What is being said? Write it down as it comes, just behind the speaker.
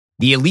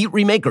The elite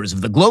remakers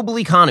of the global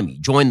economy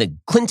join the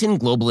Clinton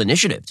Global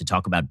Initiative to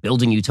talk about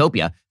building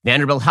utopia.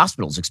 Vanderbilt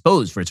Hospital's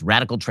exposed for its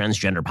radical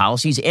transgender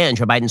policies, and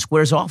Joe Biden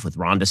squares off with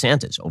Ron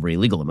DeSantis over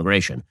illegal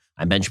immigration.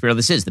 I'm Ben Shapiro.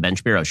 This is The Ben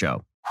Shapiro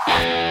Show.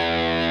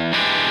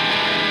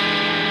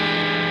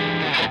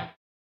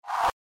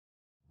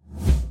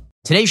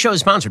 Today's show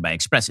is sponsored by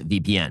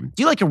ExpressVPN.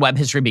 Do you like your web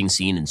history being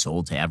seen and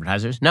sold to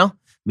advertisers? No?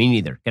 Me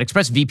neither. Get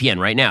ExpressVPN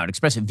right now at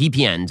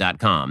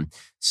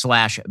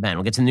expressvpn.com/Ben.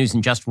 We'll get to the news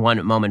in just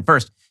one moment.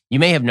 First, you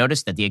may have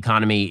noticed that the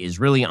economy is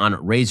really on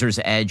razor's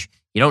edge.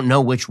 You don't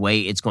know which way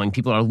it's going.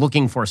 People are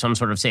looking for some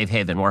sort of safe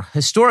haven, or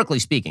historically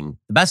speaking,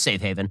 the best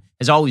safe haven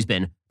has always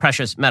been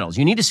precious metals.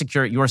 You need to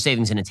secure your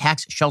savings in a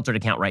tax-sheltered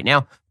account right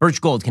now.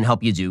 Birch Gold can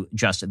help you do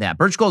just that.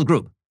 Birch Gold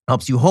Group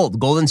helps you hold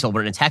gold and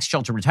silver in a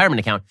tax-sheltered retirement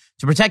account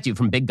to protect you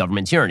from big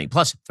government tyranny.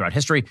 Plus, throughout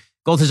history,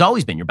 gold has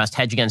always been your best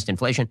hedge against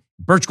inflation.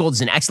 Birch Gold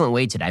is an excellent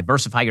way to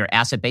diversify your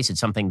asset base.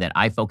 It's something that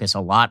I focus a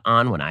lot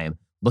on when I am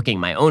looking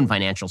at my own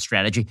financial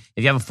strategy.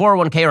 If you have a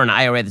 401k or an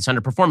IRA that's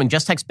underperforming,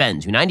 just text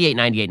BEN to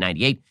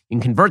 989898. You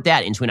can convert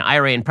that into an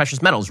IRA in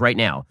precious metals right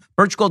now.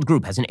 Birch Gold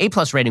Group has an A+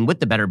 rating with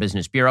the Better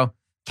Business Bureau.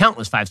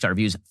 Countless 5-star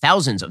reviews,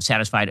 thousands of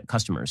satisfied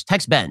customers.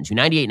 Text BEN to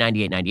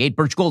 989898.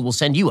 Birch Gold will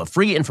send you a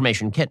free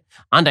information kit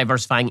on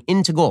diversifying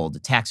into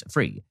gold,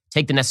 tax-free.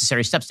 Take the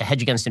necessary steps to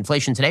hedge against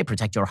inflation today.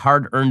 Protect your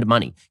hard-earned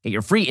money. Get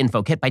your free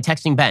info kit by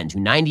texting BEN to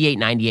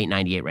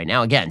 989898 right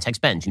now. Again,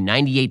 text BEN to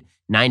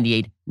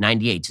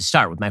 989898 to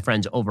start with my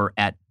friends over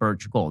at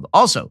Birch Gold.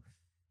 Also,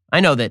 I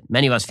know that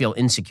many of us feel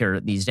insecure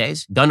these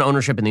days. Gun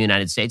ownership in the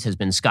United States has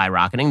been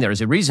skyrocketing. There is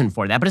a reason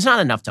for that, but it's not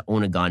enough to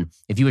own a gun.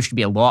 If you wish to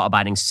be a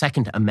law-abiding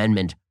Second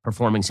Amendment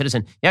performing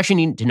citizen, you actually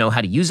need to know how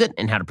to use it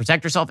and how to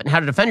protect yourself and how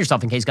to defend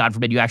yourself in case, God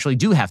forbid, you actually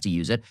do have to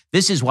use it.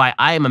 This is why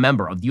I am a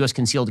member of the U.S.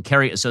 Concealed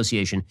Carry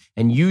Association,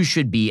 and you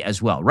should be as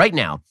well. Right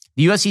now,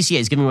 the USCCA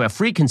is giving away a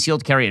free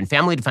concealed carry and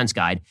family defense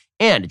guide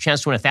and a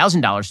chance to win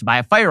 $1,000 to buy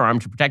a firearm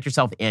to protect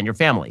yourself and your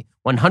family.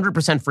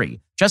 100%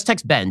 free. Just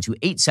text BEN to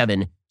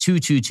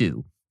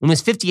 87222. In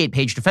this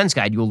 58-page defense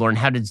guide, you will learn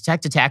how to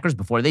detect attackers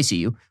before they see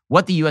you,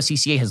 what the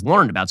USCCA has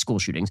learned about school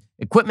shootings,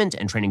 equipment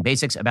and training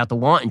basics about the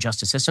law and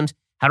justice systems,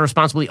 how to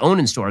responsibly own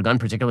and store a gun,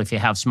 particularly if you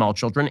have small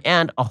children,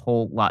 and a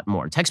whole lot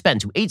more. Text BEN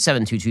to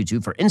 87222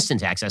 for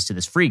instant access to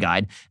this free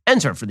guide.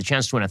 Enter for the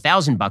chance to win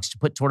 $1,000 to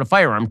put toward a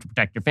firearm to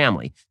protect your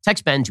family.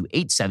 Text BEN to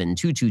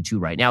 87222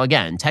 right now.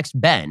 Again, text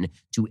BEN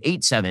to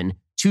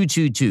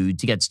 87222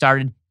 to get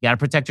started. You got to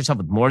protect yourself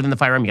with more than the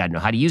firearm. You got to know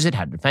how to use it,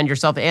 how to defend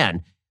yourself,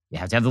 and you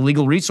have to have the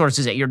legal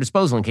resources at your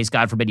disposal in case,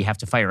 God forbid, you have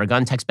to fire a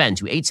gun. Text BEN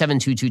to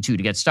 87222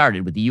 to get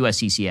started with the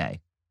USCCA.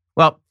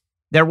 Well,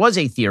 there was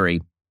a theory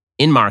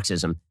in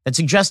Marxism that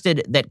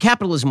suggested that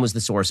capitalism was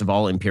the source of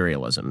all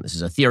imperialism. This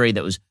is a theory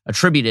that was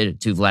attributed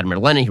to Vladimir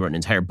Lenin. He wrote an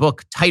entire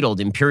book titled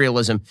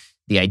Imperialism.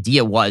 The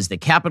idea was that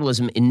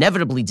capitalism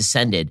inevitably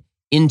descended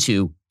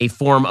into a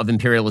form of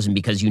imperialism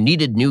because you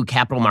needed new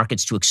capital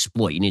markets to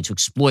exploit. You need to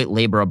exploit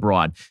labor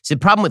abroad. So the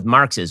problem with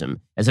Marxism,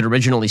 as it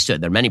originally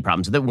stood, there are many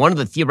problems with it. One of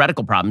the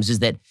theoretical problems is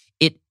that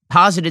it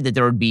posited that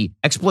there would be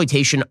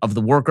exploitation of the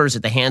workers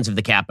at the hands of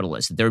the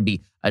capitalists, that there would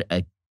be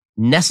a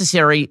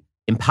necessary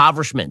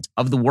impoverishment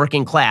of the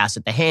working class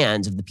at the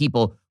hands of the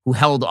people who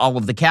held all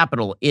of the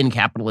capital in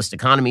capitalist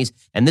economies.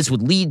 And this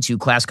would lead to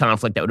class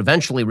conflict that would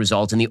eventually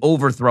result in the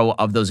overthrow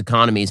of those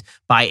economies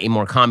by a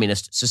more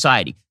communist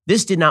society.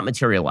 This did not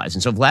materialize.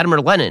 And so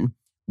Vladimir Lenin,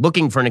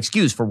 looking for an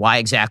excuse for why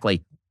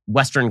exactly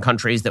Western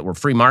countries that were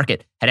free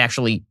market had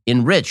actually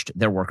enriched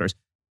their workers,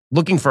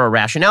 looking for a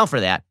rationale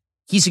for that,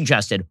 he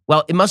suggested,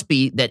 well, it must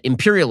be that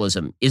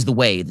imperialism is the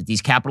way that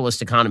these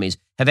capitalist economies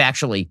have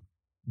actually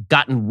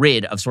gotten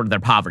rid of sort of their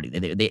poverty.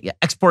 They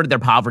exported their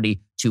poverty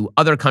to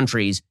other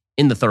countries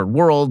in the third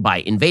world by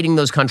invading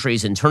those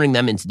countries and turning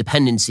them into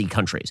dependency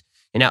countries.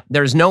 And now,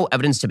 there's no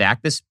evidence to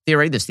back this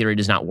theory. This theory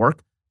does not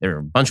work. There are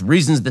a bunch of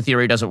reasons the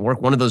theory doesn't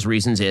work. One of those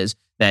reasons is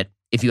that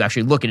if you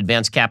actually look at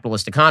advanced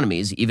capitalist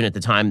economies, even at the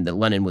time that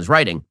Lenin was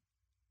writing,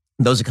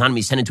 those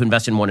economies tended to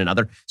invest in one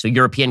another. So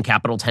European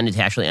capital tended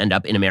to actually end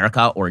up in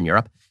America or in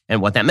Europe.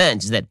 And what that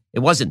meant is that it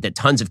wasn't that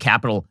tons of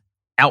capital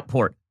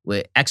export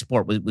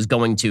was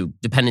going to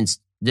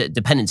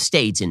dependent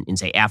states in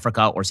say,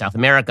 Africa or South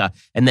America,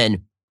 and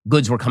then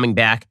goods were coming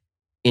back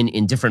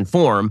in different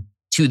form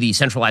to the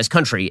centralized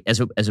country as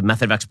a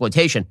method of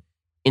exploitation.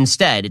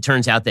 Instead, it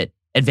turns out that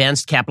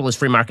advanced capitalist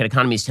free market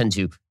economies tend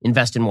to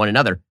invest in one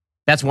another.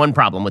 That's one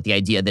problem with the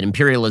idea that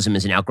imperialism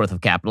is an outgrowth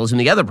of capitalism.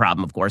 The other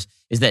problem, of course,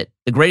 is that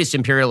the greatest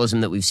imperialism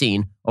that we've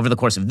seen over the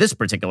course of this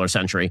particular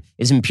century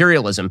is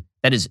imperialism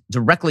that is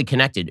directly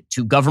connected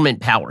to government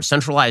power,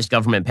 centralized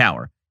government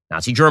power.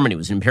 Nazi Germany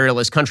was an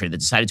imperialist country that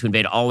decided to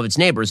invade all of its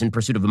neighbors in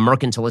pursuit of a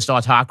mercantilist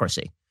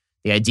autocracy.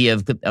 The idea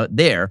of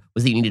there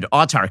was that you needed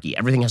autarky.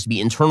 Everything has to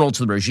be internal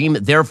to the regime.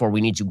 Therefore,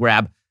 we need to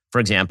grab, for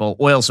example,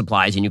 oil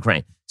supplies in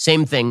Ukraine.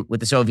 Same thing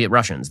with the Soviet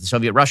Russians. The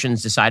Soviet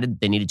Russians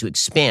decided they needed to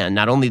expand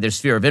not only their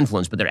sphere of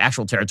influence, but their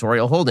actual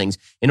territorial holdings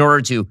in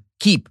order to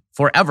keep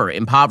forever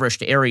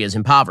impoverished areas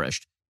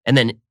impoverished and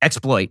then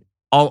exploit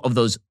all of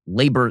those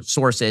labor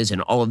sources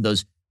and all of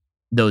those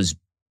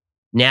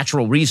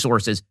natural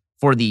resources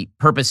for the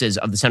purposes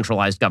of the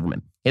centralized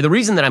government. The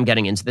reason that I'm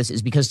getting into this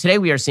is because today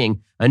we are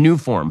seeing a new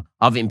form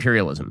of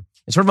imperialism.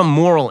 It's sort of a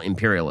moral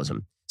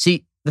imperialism.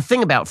 See, the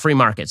thing about free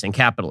markets and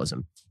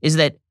capitalism is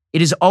that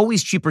it is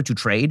always cheaper to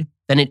trade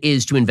than it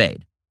is to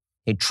invade.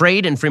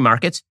 Trade and free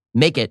markets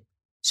make it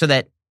so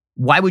that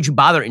why would you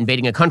bother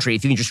invading a country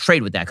if you can just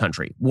trade with that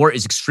country? War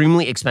is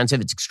extremely expensive.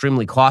 It's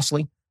extremely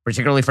costly,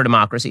 particularly for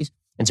democracies.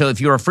 And so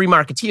if you're a free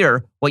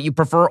marketeer, what you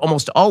prefer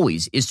almost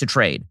always is to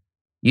trade.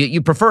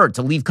 You prefer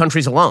to leave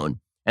countries alone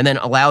and then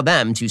allow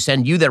them to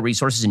send you their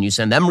resources and you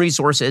send them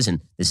resources.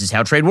 And this is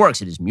how trade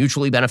works. It is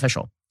mutually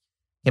beneficial.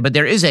 But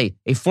there is a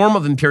form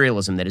of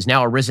imperialism that has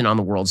now arisen on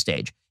the world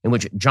stage in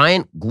which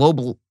giant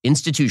global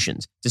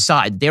institutions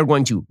decide they're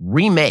going to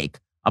remake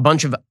a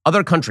bunch of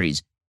other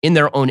countries in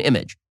their own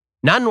image,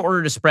 not in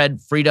order to spread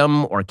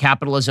freedom or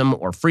capitalism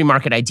or free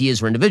market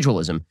ideas or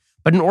individualism,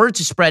 but in order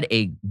to spread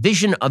a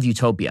vision of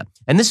utopia.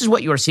 And this is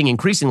what you are seeing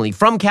increasingly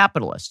from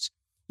capitalists.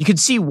 You could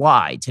see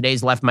why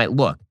today's left might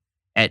look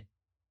at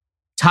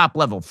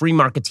top-level free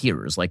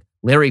marketeers like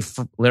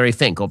Larry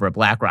Fink over at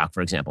BlackRock,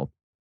 for example,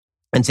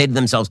 and say to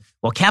themselves,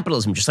 well,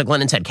 capitalism, just like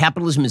Lenin said,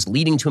 capitalism is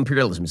leading to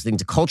imperialism, it's leading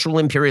to cultural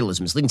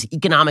imperialism, it's leading to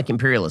economic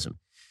imperialism.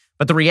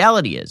 But the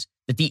reality is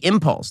that the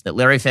impulse that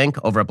Larry Fink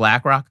over at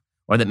BlackRock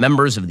or that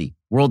members of the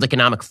World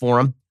Economic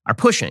Forum are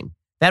pushing,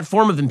 that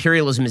form of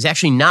imperialism is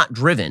actually not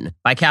driven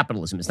by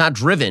capitalism. It's not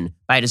driven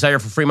by a desire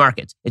for free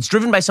markets. It's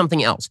driven by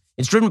something else.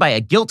 It's driven by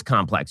a guilt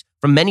complex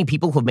from many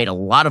people who have made a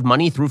lot of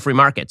money through free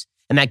markets.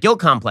 And that guilt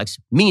complex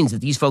means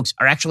that these folks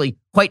are actually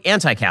quite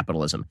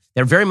anti-capitalism.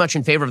 They're very much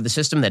in favor of the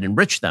system that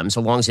enriched them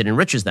so long as it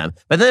enriches them,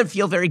 but then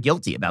feel very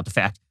guilty about the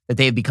fact that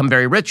they have become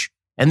very rich,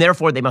 and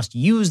therefore they must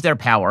use their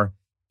power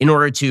in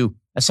order to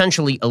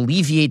essentially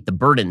alleviate the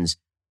burdens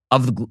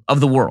of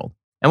the world.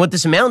 And what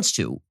this amounts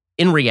to,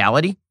 in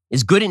reality,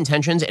 is good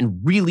intentions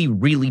and really,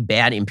 really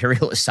bad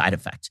imperialist side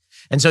effects.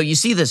 And so you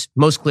see this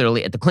most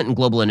clearly at the Clinton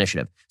Global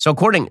Initiative. So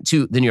according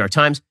to the New York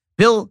Times,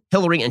 Bill,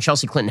 Hillary, and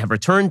Chelsea Clinton have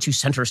returned to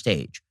center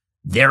stage,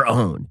 their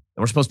own. And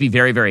we're supposed to be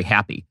very, very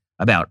happy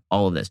about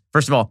all of this.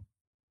 First of all,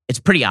 it's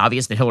pretty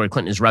obvious that Hillary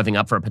Clinton is revving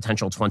up for a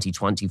potential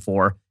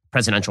 2024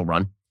 presidential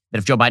run. That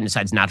if Joe Biden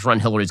decides not to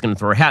run, Hillary's going to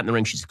throw her hat in the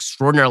ring. She's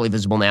extraordinarily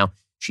visible now.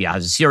 She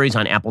has a series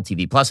on Apple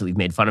TV Plus that we've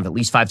made fun of at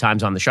least 5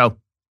 times on the show.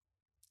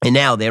 And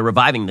now they're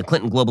reviving the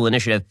Clinton Global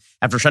Initiative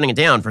after shutting it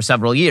down for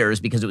several years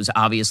because it was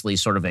obviously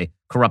sort of a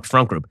corrupt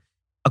front group.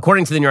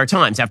 According to the New York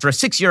Times, after a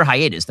 6-year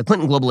hiatus, the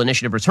Clinton Global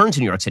Initiative returned to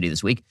New York City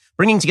this week,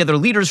 bringing together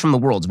leaders from the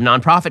worlds of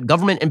nonprofit,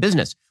 government, and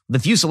business, with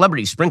a few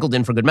celebrities sprinkled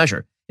in for good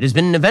measure. It has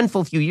been an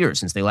eventful few years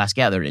since they last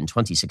gathered in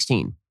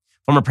 2016.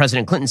 Former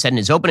President Clinton said in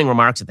his opening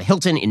remarks at the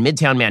Hilton in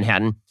Midtown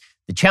Manhattan,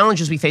 "The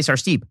challenges we face are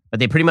steep, but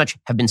they pretty much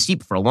have been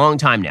steep for a long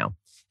time now.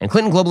 And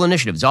Clinton Global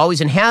Initiative is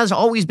always and has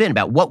always been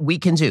about what we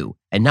can do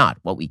and not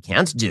what we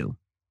can't do."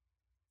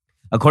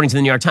 According to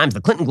the New York Times,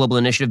 the Clinton Global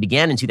Initiative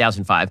began in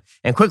 2005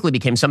 and quickly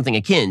became something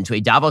akin to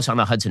a Davos on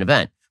the Hudson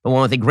event, but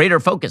one with a greater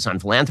focus on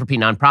philanthropy,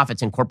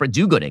 nonprofits, and corporate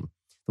do-gooding.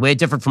 The way it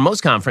differed from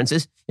most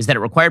conferences is that it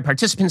required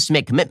participants to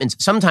make commitments,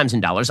 sometimes in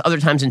dollars, other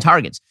times in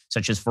targets,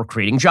 such as for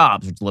creating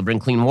jobs or delivering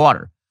clean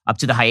water. Up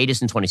to the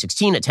hiatus in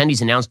 2016,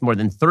 attendees announced more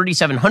than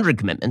 3,700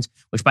 commitments,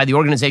 which by the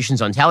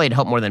organization's own tally had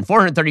helped more than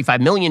 435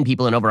 million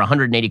people in over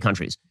 180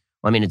 countries.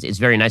 Well, I mean, it's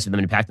very nice of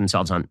them to pat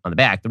themselves on the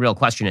back. The real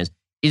question is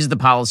the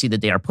policy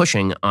that they are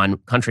pushing on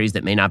countries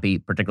that may not be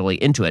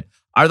particularly into it,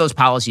 are those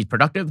policies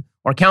productive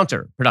or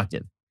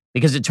counterproductive?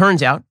 Because it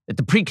turns out that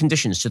the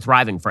preconditions to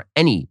thriving for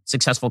any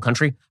successful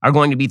country are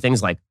going to be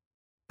things like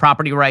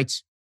property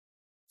rights,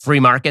 free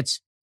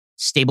markets,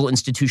 stable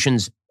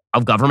institutions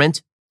of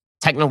government,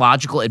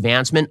 technological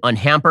advancement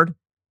unhampered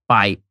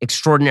by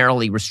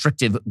extraordinarily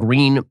restrictive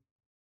green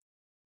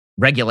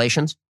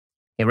regulations.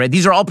 Okay, right?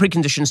 These are all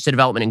preconditions to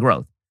development and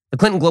growth. The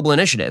Clinton Global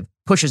Initiative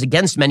pushes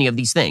against many of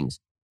these things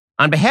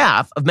on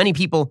behalf of many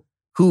people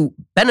who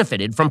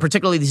benefited from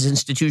particularly these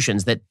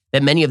institutions that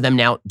many of them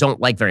now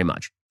don't like very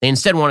much. They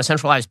instead want to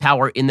centralize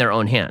power in their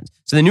own hands.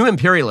 So the new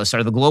imperialists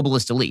are the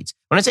globalist elites.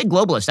 When I say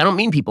globalist, I don't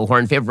mean people who are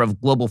in favor of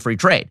global free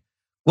trade.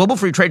 Global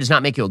free trade does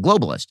not make you a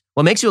globalist.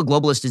 What makes you a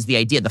globalist is the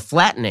idea, the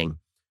flattening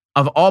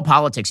of all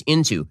politics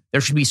into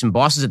there should be some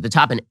bosses at the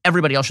top and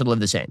everybody else should live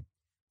the same.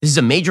 This is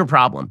a major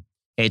problem.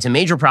 Okay? It's a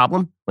major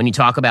problem when you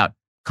talk about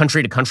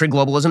country-to-country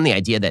globalism, the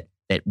idea that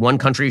one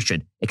country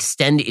should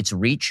extend its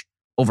reach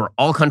over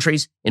all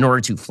countries in order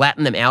to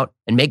flatten them out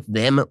and make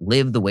them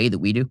live the way that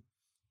we do.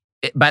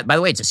 By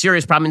the way, it's a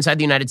serious problem inside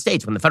the United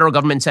States when the federal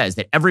government says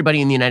that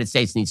everybody in the United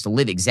States needs to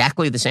live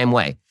exactly the same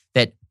way,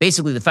 that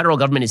basically the federal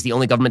government is the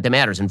only government that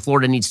matters, and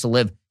Florida needs to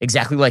live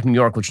exactly like New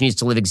York, which needs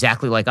to live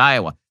exactly like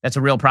Iowa. That's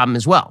a real problem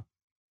as well.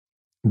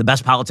 The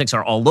best politics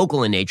are all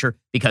local in nature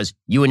because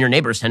you and your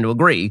neighbors tend to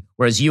agree,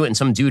 whereas you and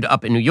some dude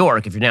up in New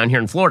York, if you're down here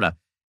in Florida,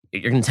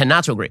 you're going to tend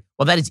not to agree.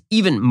 Well, that is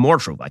even more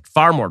true, like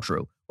far more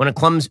true, when it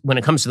comes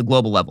to the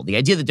global level. The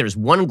idea that there's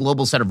one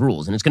global set of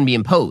rules and it's going to be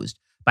imposed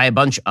by a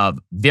bunch of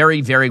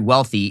very, very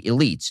wealthy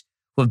elites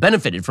who have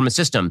benefited from a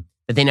system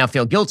that they now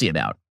feel guilty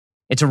about.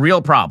 It's a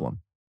real problem.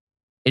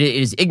 It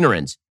is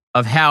ignorance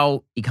of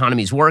how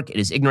economies work. It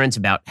is ignorance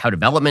about how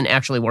development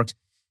actually works.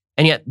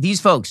 And yet these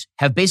folks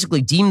have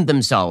basically deemed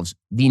themselves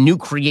the new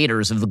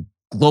creators of the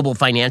global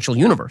financial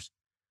universe.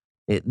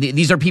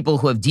 These are people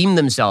who have deemed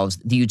themselves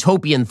the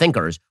utopian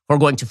thinkers who are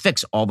going to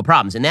fix all the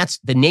problems. And that's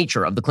the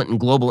nature of the Clinton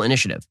Global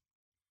Initiative.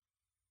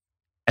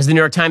 As the New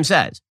York Times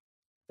says,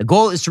 the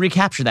goal is to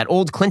recapture that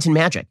old Clinton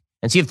magic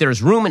and see if there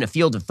is room in a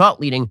field of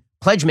thought-leading,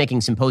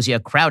 pledge-making symposia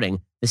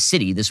crowding the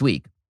city this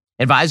week.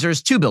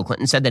 Advisors to Bill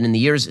Clinton said that in the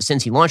years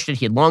since he launched it,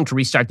 he had longed to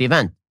restart the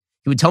event.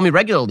 He would tell me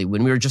regularly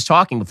when we were just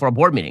talking before a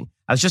board meeting.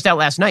 I was just out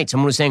last night.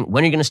 Someone was saying,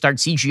 when are you going to start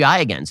CGI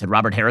again? Said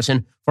Robert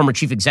Harrison, former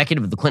chief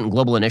executive of the Clinton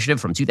Global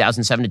Initiative from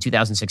 2007 to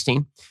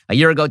 2016. A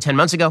year ago, 10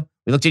 months ago,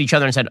 we looked at each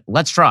other and said,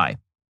 let's try.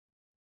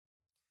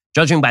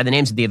 Judging by the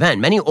names of the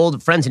event, many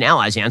old friends and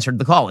allies answered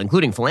the call,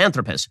 including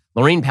philanthropists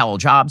Laurene Powell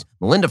Jobs,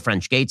 Melinda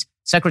French Gates,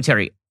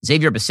 Secretary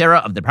Xavier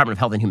Becerra of the Department of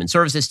Health and Human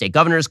Services, state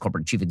governors,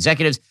 corporate chief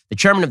executives, the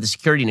chairman of the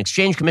Security and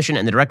Exchange Commission,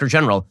 and the director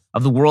general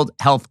of the World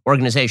Health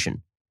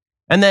Organization.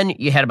 And then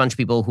you had a bunch of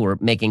people who were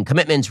making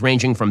commitments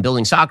ranging from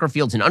building soccer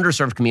fields in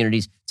underserved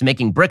communities to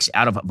making bricks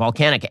out of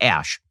volcanic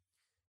ash.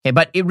 Okay,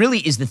 but it really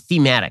is the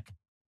thematic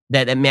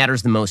that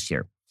matters the most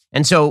here.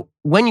 And so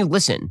when you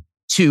listen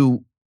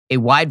to a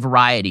wide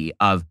variety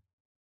of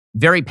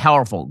very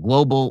powerful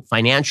global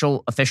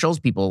financial officials,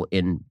 people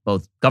in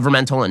both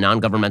governmental and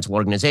non-governmental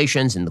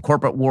organizations, in the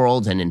corporate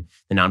world and in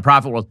the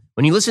nonprofit world,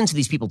 when you listen to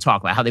these people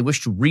talk about how they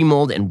wish to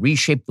remold and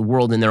reshape the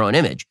world in their own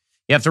image,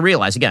 you have to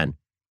realize, again,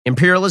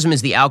 imperialism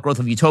is the outgrowth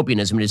of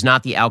utopianism. It is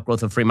not the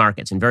outgrowth of free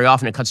markets. And very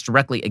often it cuts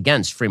directly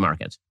against free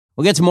markets.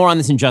 We'll get to more on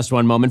this in just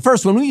one moment.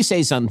 First, when we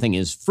say something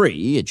is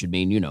free, it should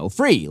mean,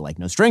 free, like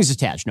no strings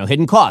attached, no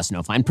hidden costs,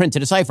 no fine print to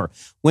decipher.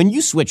 When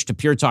you switch to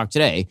Pure Talk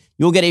today,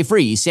 you'll get a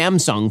free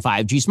Samsung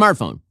 5G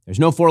smartphone. There's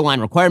no 4-line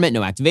requirement,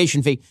 no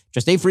activation fee,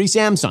 just a free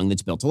Samsung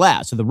that's built to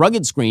last with a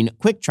rugged screen,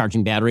 quick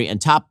charging battery,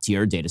 and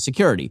top-tier data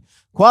security.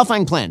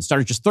 Qualifying plans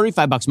start at just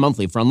 $35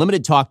 monthly for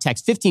unlimited talk,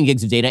 text, 15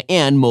 gigs of data,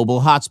 and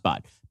mobile hotspot.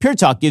 Pure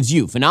Talk gives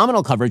you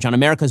phenomenal coverage on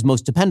America's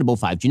most dependable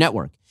 5G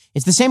network.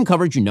 It's the same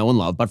coverage you know and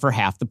love, but for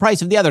half the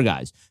price of the other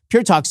guys.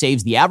 Pure Talk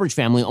saves the average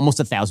family almost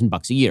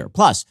 $1,000 a year.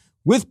 Plus,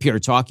 with Pure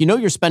Talk, you know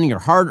you're spending your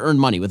hard-earned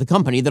money with a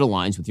company that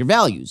aligns with your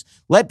values.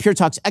 Let Pure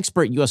Talk's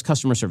expert U.S.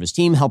 customer service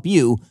team help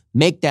you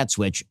make that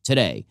switch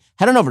today.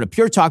 Head on over to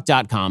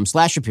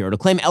puretalk.com/Shapiro to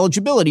claim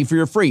eligibility for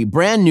your free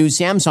brand new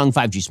Samsung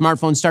 5G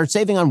smartphone. Start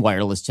saving on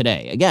wireless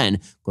today. Again,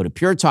 go to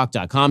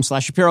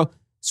puretalk.com/Shapiro.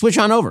 Switch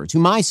on over to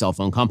my cell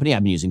phone company.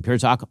 I've been using Pure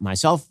Talk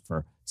myself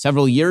for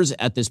several years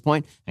at this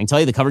point. I can tell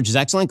you the coverage is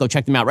excellent. Go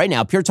check them out right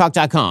now,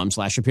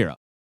 puretalk.com/Shapiro.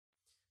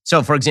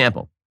 So, for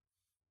example,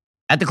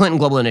 at the Clinton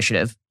Global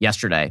Initiative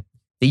yesterday,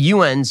 the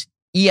UN's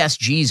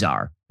ESG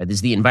czar, that is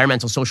the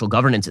Environmental Social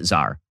Governance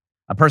czar,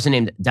 a person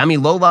named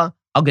Damilola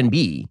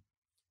Alganbi,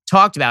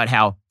 talked about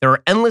how there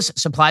are endless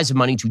supplies of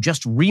money to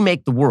just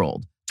remake the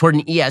world toward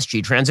an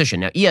ESG transition.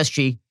 Now,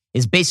 ESG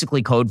is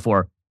basically code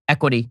for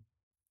equity,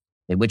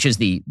 which is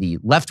the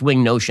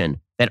left-wing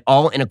notion that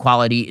all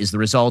inequality is the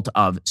result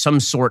of some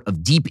sort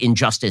of deep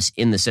injustice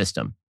in the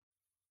system.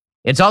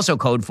 It's also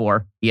code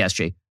for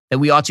ESG that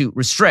we ought to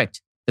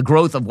restrict the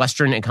growth of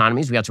Western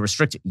economies. We ought to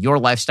restrict your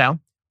lifestyle.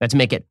 We have to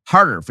make it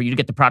harder for you to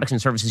get the products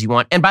and services you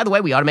want. And by the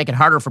way, we ought to make it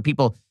harder for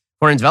people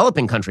who are in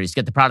developing countries to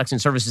get the products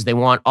and services they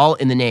want, all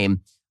in the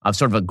name of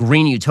sort of a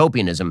green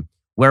utopianism,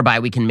 whereby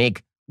we can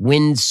make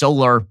wind,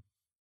 solar,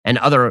 and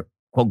other,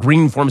 quote,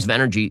 green forms of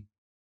energy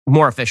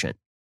more efficient.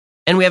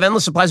 And we have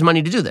endless supplies of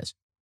money to do this.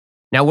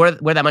 Now, where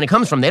that money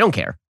comes from, they don't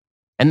care.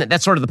 And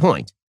that's sort of the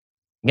point.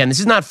 Again, this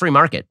is not free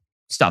market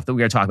stuff that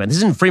we are talking about. This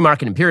isn't free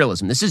market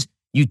imperialism. This is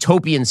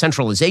utopian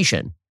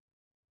centralization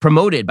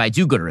promoted by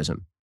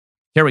do-gooderism.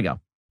 Here we go.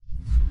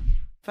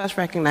 First,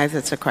 recognize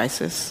it's a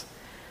crisis.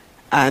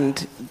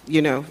 And,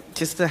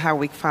 just how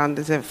we found,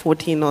 is it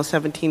 14 or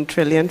 17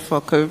 trillion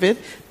for COVID?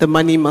 The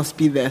money must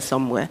be there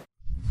somewhere.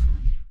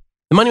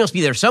 The money must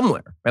be there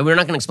somewhere, right? We're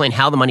not going to explain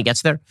how the money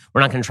gets there. We're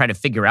not going to try to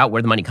figure out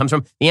where the money comes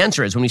from. The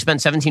answer is when we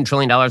spent $17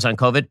 trillion on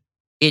COVID,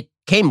 it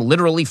came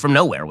literally from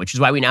nowhere, which is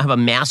why we now have a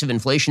massive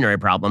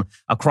inflationary problem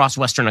across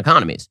Western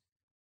economies.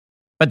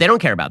 But they don't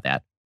care about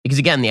that because,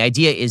 again, the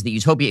idea is that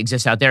utopia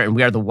exists out there and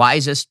we are the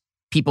wisest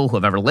people who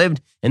have ever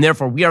lived. And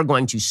therefore, we are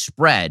going to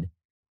spread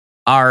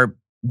our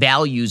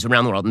values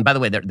around the world. And by the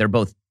way, they're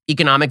both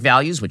economic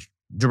values, which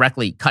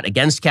directly cut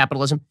against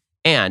capitalism,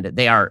 and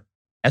they are,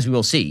 as we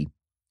will see,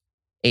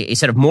 a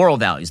set of moral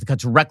values that cut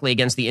directly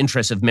against the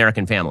interests of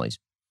American families.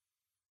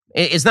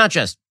 It's not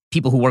just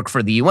people who work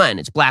for the UN.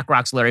 It's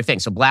BlackRock's Larry Fink.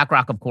 So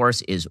BlackRock, of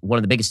course, is one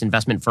of the biggest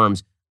investment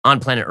firms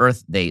on planet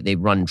Earth. They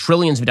run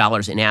trillions of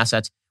dollars in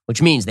assets,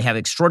 which means they have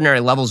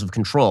extraordinary levels of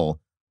control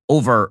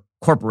over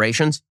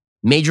corporations,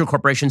 major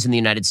corporations in the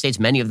United States.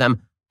 Many of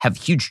them have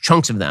huge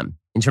chunks of them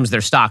in terms of their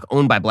stock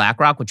owned by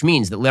BlackRock, which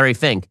means that Larry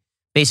Fink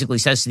basically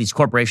says to these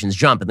corporations,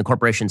 jump, and the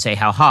corporations say,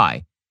 how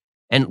high?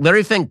 And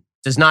Larry Fink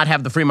does not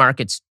have the free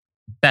market's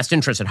best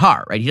interest at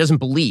heart, right? He doesn't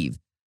believe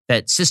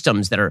that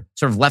systems that are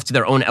sort of left to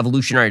their own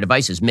evolutionary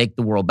devices make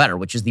the world better,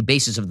 which is the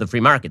basis of the free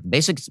market.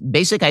 The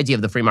basic idea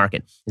of the free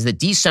market is that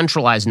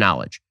decentralized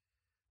knowledge,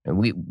 And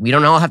we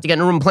don't all have to get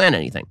in a room and plan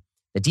anything.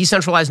 The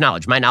decentralized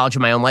knowledge, my knowledge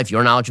of my own life,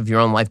 your knowledge of your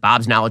own life,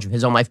 Bob's knowledge of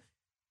his own life,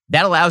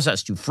 that allows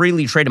us to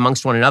freely trade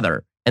amongst one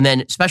another and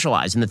then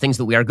specialize in the things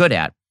that we are good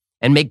at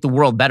and make the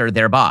world better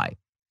thereby,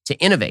 to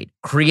innovate,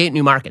 create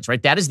new markets,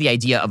 right? That is the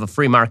idea of a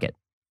free market.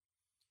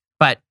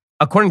 But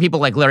according to people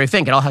like Larry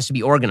Fink, it all has to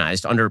be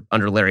organized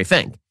under Larry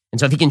Fink. And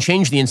so if he can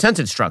change the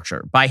incentive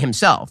structure by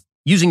himself,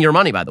 using your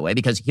money, by the way,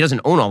 because he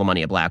doesn't own all the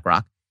money at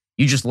BlackRock,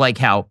 you just like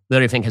how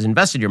Larry Fink has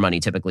invested your money,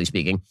 typically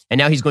speaking, and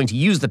now he's going to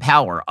use the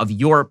power of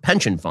your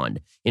pension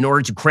fund in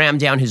order to cram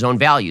down his own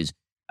values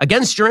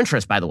against your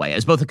interest, by the way,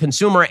 as both a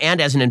consumer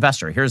and as an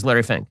investor. Here's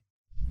Larry Fink.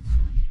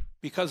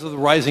 Because of the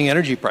rising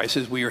energy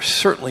prices, we are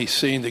certainly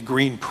seeing the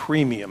green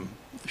premium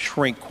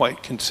shrink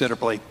quite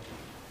considerably.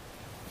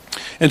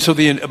 And so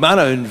the amount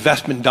of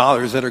investment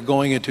dollars that are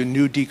going into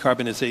new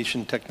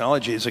decarbonization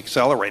technology is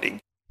accelerating.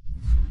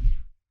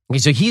 Okay,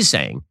 so he's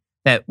saying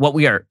that what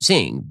we are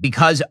seeing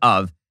because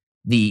of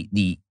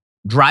the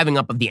driving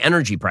up of the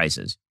energy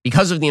prices,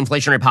 because of the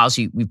inflationary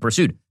policy we've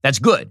pursued, that's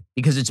good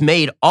because it's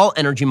made all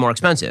energy more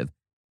expensive.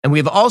 And we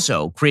have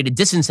also created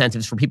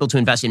disincentives for people to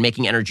invest in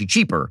making energy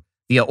cheaper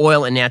via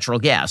oil and natural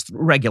gas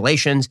through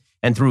regulations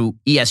and through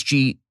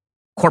ESG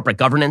corporate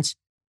governance,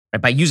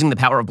 right? By using the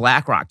power of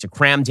BlackRock to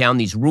cram down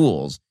these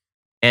rules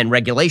and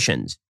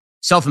regulations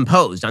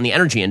self-imposed on the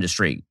energy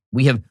industry.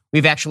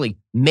 We've actually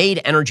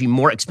made energy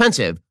more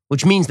expensive,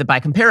 which means that by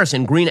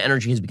comparison, green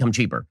energy has become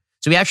cheaper.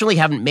 So we actually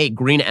haven't made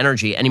green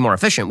energy any more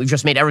efficient. We've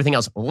just made everything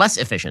else less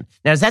efficient.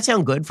 Now, does that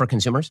sound good for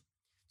consumers?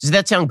 Does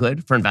that sound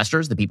good for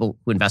investors, the people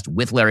who invest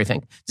with Larry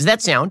Fink? Does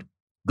that sound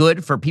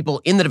good for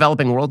people in the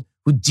developing world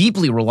who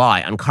deeply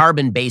rely on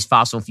carbon-based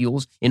fossil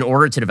fuels in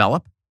order to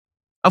develop?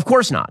 Of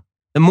course not.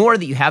 The more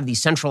that you have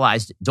these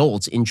centralized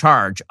dolts in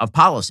charge of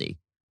policy,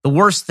 the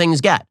worse things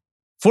get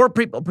for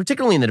people,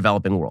 particularly in the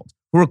developing world,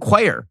 who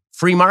require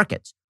free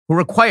markets, who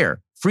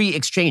require free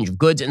exchange of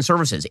goods and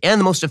services and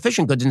the most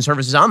efficient goods and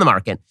services on the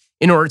market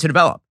in order to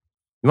develop.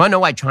 You want to know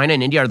why China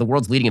and India are the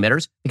world's leading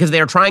emitters? Because they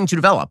are trying to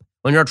develop.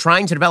 When you're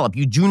trying to develop,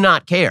 you do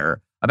not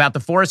care about the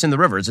forests and the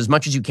rivers as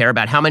much as you care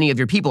about how many of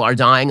your people are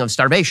dying of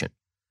starvation,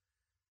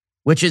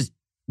 which is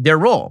their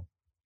role.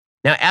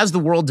 Now, as the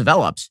world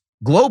develops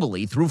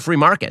globally through free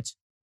markets,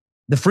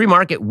 the free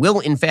market will,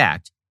 in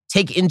fact,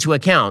 take into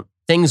account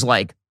things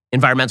like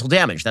environmental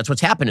damage. That's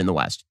what's happened in the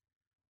West.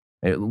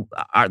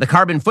 The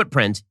carbon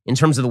footprint in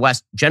terms of the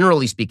West,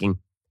 generally speaking,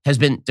 has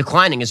been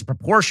declining as a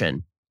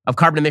proportion of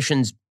carbon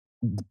emissions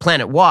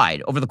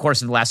planet-wide over the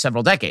course of the last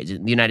several decades.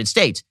 In the United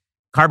States,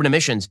 carbon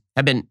emissions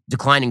have been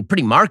declining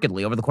pretty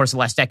markedly over the course of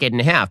the last decade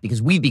and a half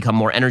because we've become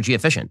more energy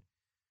efficient.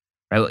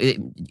 Right?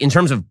 In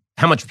terms of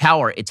how much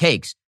power it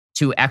takes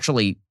to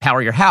actually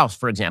power your house,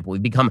 for example,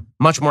 we've become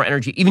much more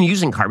energy, even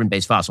using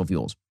carbon-based fossil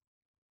fuels.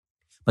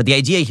 But the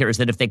idea here is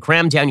that if they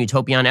cram down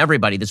utopia on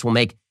everybody, this will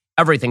make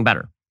everything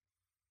better.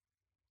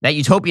 That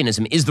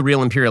utopianism is the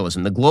real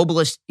imperialism, the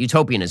globalist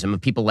utopianism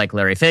of people like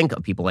Larry Fink,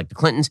 of people like the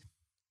Clintons.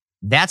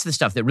 That's the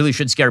stuff that really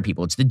should scare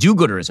people. It's the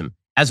do-gooderism,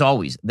 as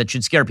always, that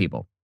should scare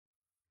people,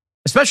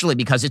 especially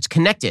because it's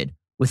connected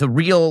with a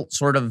real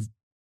sort of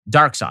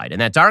dark side.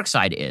 And that dark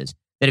side is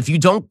that if you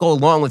don't go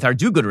along with our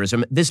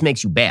do-gooderism, this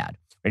makes you bad.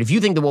 Right? If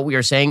you think that what we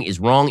are saying is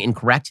wrong,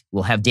 incorrect,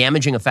 will have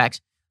damaging effects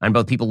on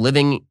both people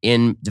living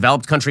in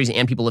developed countries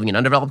and people living in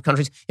undeveloped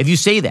countries, if you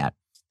say that,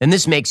 then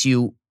this makes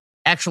you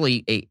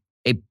actually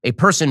a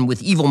person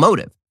with evil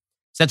motive.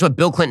 So that's what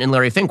Bill Clinton and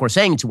Larry Fink were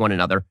saying to one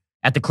another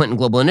at the Clinton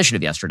Global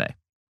Initiative yesterday.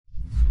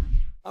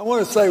 I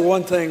want to say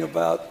one thing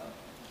about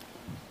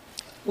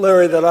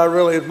Larry that I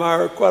really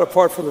admire, quite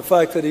apart from the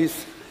fact that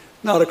he's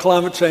not a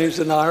climate change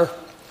denier.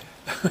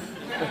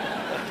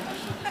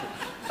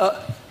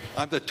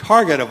 I'm the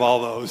target of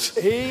all those.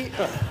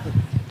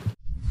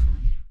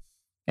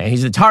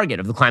 He's the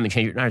target of the climate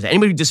change deniers.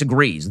 Anybody who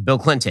disagrees with Bill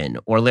Clinton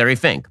or Larry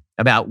Fink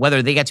about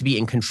whether they get to be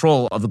in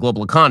control of the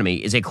global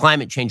economy is a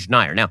climate change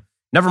denier. Now,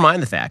 never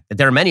mind the fact that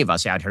there are many of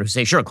us out here who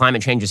say, sure,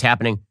 climate change is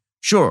happening.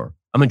 Sure,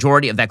 a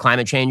majority of that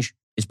climate change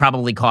is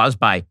probably caused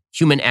by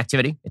human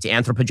activity. It's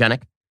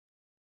anthropogenic.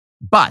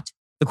 But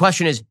the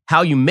question is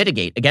how you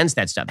mitigate against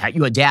that stuff, how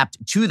you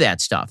adapt to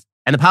that stuff.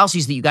 And the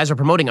policies that you guys are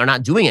promoting are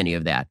not doing any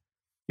of that.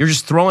 You're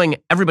just throwing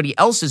everybody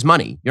else's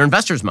money, your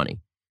investors' money,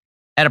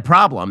 at a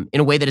problem in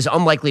a way that is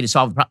unlikely to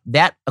solve the problem.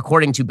 That,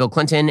 according to Bill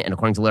Clinton and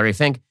according to Larry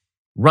Fink,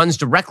 runs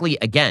directly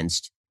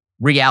against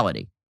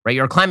reality, right?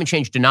 You're a climate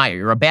change denier.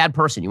 You're a bad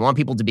person. You want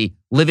people to be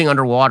living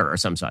underwater or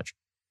some such.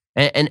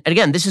 And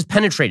again, this has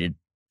penetrated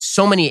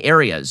so many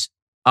areas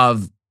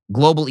of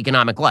global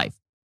economic life.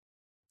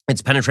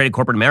 It's penetrated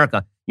corporate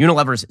America.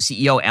 Unilever's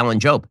CEO, Alan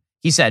Jope,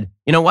 he said,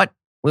 you know what?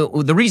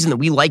 The reason that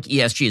we like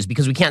ESG is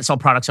because we can't sell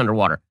products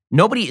underwater.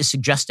 Nobody is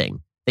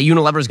suggesting that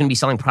Unilever is going to be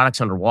selling products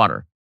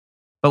underwater.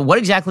 But what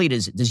exactly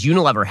does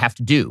Unilever have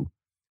to do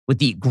with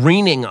the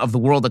greening of the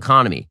world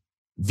economy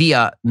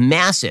via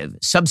massive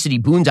subsidy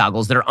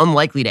boondoggles that are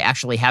unlikely to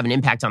actually have an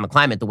impact on the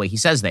climate the way he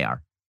says they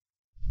are?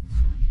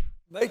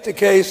 Make the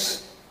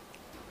case,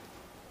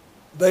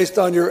 based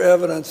on your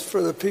evidence,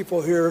 for the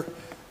people here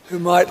who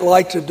might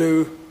like to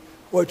do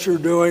what you're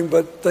doing,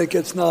 but think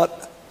it's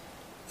not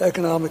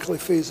economically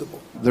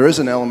feasible. There is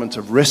an element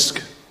of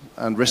risk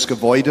and risk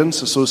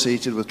avoidance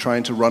associated with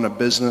trying to run a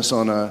business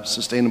on a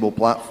sustainable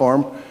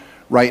platform.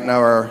 Right now,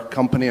 our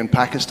company in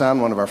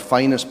Pakistan, one of our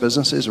finest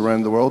businesses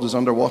around the world, is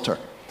underwater.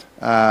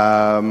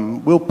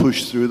 We'll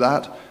push through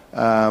that,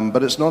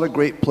 but it's not a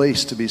great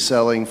place to be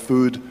selling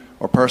food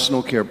or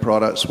personal care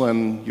products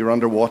when you're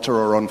underwater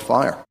or on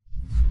fire.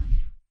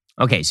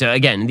 Okay, so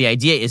again, the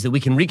idea is that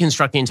we can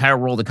reconstruct the entire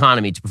world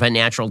economy to prevent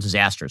natural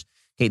disasters.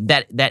 Okay,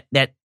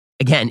 that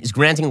again is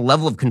granting a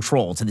level of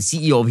control to the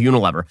CEO of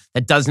Unilever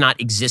that does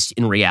not exist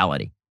in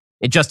reality.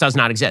 It just does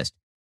not exist,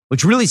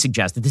 which really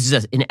suggests that this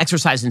is an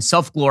exercise in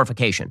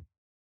self-glorification.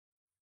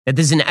 That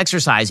this is an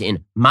exercise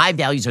in my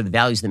values are the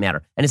values that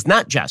matter. And it's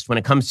not just when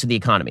it comes to the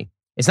economy.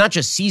 It's not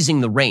just seizing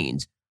the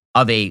reins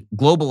of a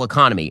global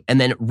economy and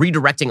then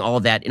redirecting all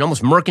of that in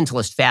almost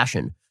mercantilist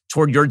fashion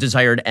toward your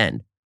desired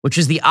end, which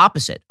is the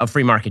opposite of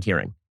free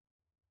marketeering.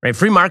 Right?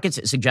 Free markets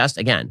suggest,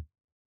 again,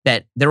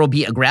 that there will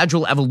be a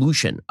gradual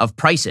evolution of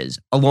prices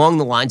along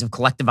the lines of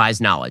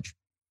collectivized knowledge.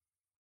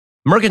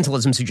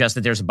 Mercantilism suggests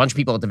that there's a bunch of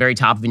people at the very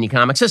top of an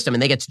economic system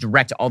and they get to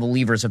direct all the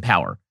levers of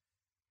power.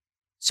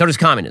 So does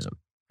communism.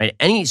 Right?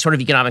 Any sort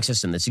of economic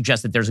system that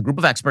suggests that there's a group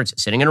of experts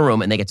sitting in a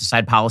room and they get to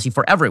decide policy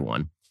for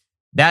everyone,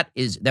 that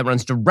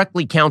runs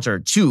directly counter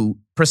to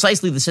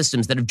precisely the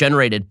systems that have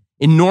generated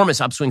enormous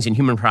upswings in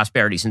human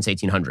prosperity since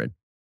 1800.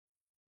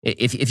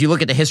 If you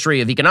look at the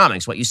history of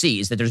economics, what you see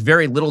is that there's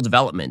very little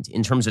development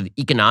in terms of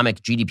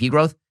economic GDP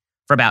growth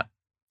for about a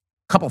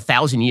couple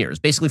thousand years,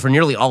 basically for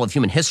nearly all of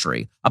human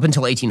history, up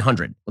until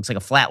 1800. Looks like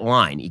a flat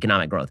line,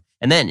 economic growth.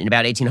 And then in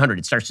about 1800,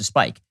 it starts to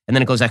spike, and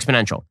then it goes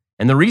exponential.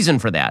 And the reason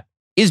for that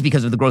is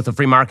because of the growth of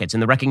free markets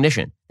and the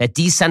recognition that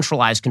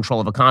decentralized control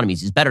of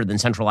economies is better than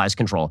centralized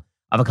control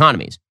of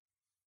economies.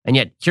 And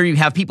yet, here you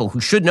have people who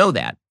should know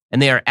that,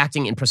 and they are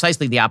acting in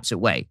precisely the opposite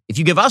way. If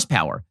you give us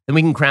power, then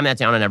we can cram that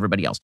down on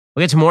everybody else.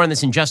 We'll get to more on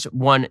this in just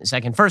 1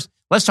 second. First,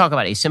 let's talk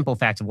about a simple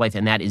fact of life,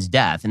 and that is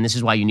death. And this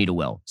is why you need a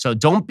will. So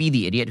don't be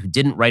the idiot who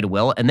didn't write a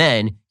will, and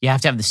then you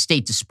have to have the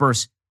state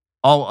disperse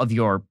all of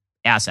your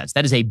assets.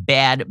 That is a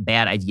bad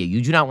idea.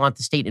 You do not want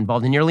the state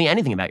involved in nearly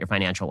anything about your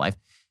financial life.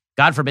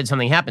 God forbid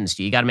something happens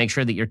to you. You got to make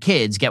sure that your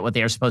kids get what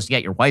they are supposed to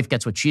get. Your wife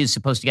gets what she is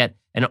supposed to get,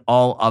 and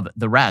all of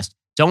the rest.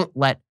 Don't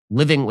let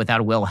living without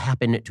a will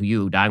happen to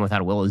you. Dying without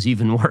a will is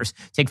even worse.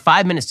 Take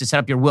 5 minutes to set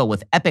up your will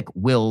with Epic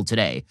Will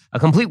today. A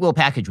complete will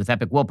package with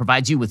Epic Will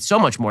provides you with so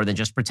much more than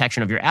just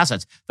protection of your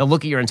assets. They'll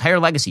look at your entire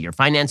legacy, your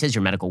finances,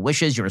 your medical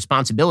wishes, your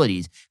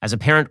responsibilities as a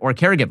parent or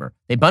caregiver.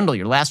 They bundle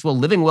your last will,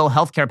 living will,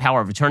 healthcare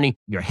power of attorney,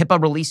 your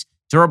HIPAA release,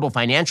 durable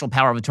financial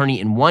power of attorney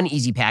in one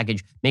easy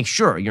package. Make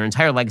sure your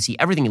entire legacy,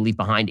 everything you leave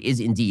behind, is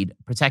indeed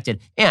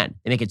protected. And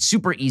they make it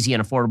super easy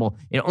and affordable.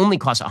 It only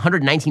costs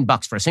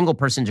 $119 for a single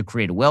person to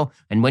create a will.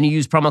 And when you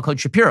use promo code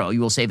Shapiro,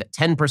 you will save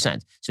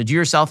 10%. So do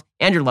yourself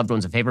and your loved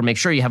ones a favor. Make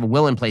sure you have a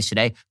will in place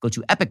today. Go to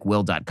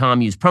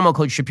epicwill.com. Use promo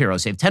code Shapiro.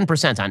 Save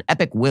 10% on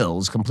Epic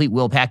Will's complete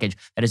will package.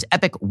 That is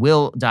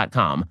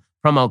epicwill.com.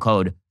 Promo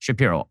code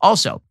Shapiro.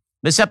 Also,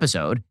 this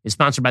episode is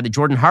sponsored by the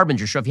Jordan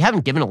Harbinger Show. If you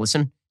haven't given a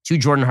listen to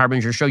Jordan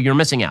Harbinger Show, you're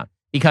missing out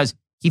because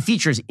he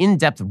features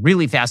in-depth,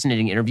 really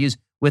fascinating interviews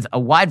with a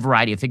wide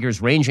variety of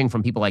figures ranging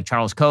from people like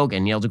Charles Koch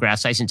and Neil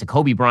deGrasse Tyson to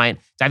Kobe Bryant,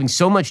 diving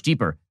so much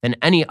deeper than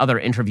any other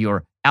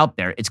interviewer out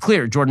there. It's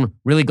clear Jordan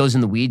really goes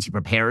in the weeds. He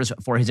prepares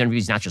for his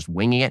interviews, not just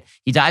winging it.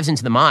 He dives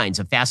into the minds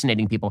of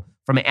fascinating people,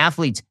 from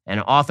athletes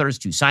and authors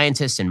to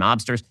scientists and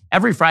mobsters.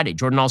 Every Friday,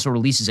 Jordan also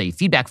releases a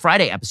Feedback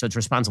Friday episode to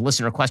respond to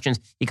listener questions.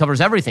 He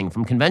covers everything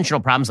from conventional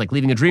problems like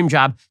leaving a dream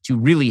job to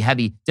really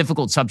heavy,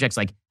 difficult subjects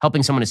like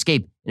helping someone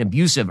escape an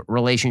abusive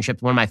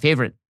relationship. One of my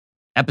favorite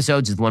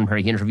episodes is the one where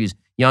he interviews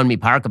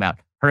Yeonmi Park about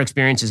her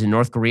experiences in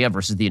North Korea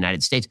versus the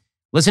United States.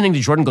 Listening to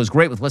Jordan goes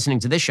great with listening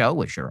to this show,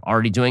 which you're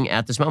already doing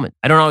at this moment.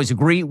 I don't always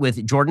agree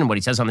with Jordan, what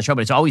he says on the show,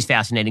 but it's always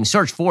fascinating.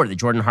 Search for the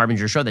Jordan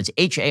Harbinger Show. That's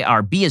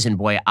HARB as in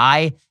boy,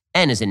 IN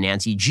as in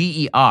Nancy,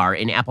 GER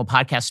in Apple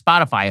Podcasts,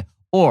 Spotify,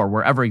 or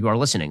wherever you are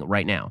listening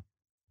right now.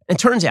 It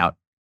turns out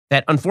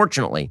that,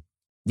 unfortunately,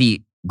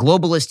 the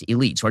globalist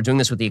elites who are doing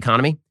this with the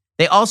economy,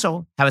 they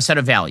also have a set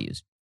of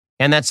values.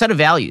 And that set of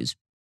values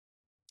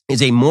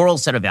is a moral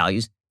set of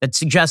values that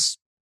suggests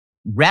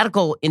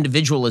radical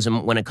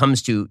individualism when it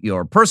comes to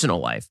your personal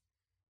life.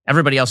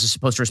 Everybody else is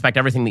supposed to respect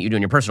everything that you do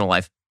in your personal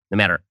life, no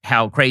matter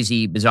how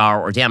crazy,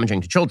 bizarre, or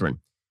damaging to children.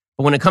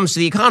 But when it comes to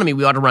the economy,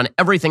 we ought to run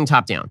everything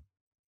top down.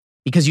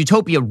 Because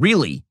utopia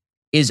really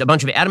is a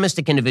bunch of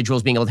atomistic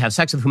individuals being able to have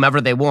sex with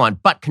whomever they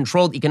want, but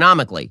controlled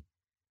economically.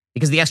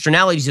 Because the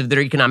externalities of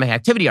their economic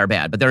activity are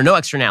bad, but there are no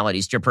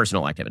externalities to your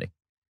personal activity.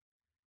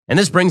 And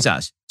this brings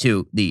us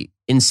to the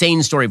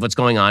insane story of what's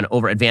going on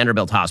over at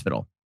Vanderbilt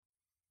Hospital.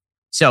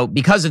 So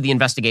because of the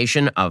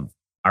investigation of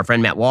our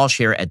friend Matt Walsh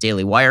here at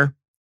Daily Wire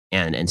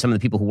and some of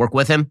the people who work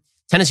with him,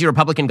 Tennessee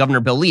Republican Governor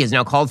Bill Lee has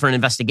now called for an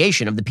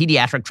investigation of the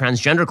pediatric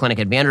transgender clinic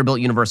at Vanderbilt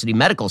University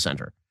Medical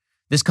Center.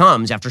 This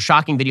comes after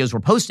shocking videos were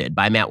posted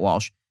by Matt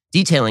Walsh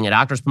detailing a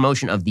doctor's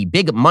promotion of the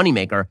big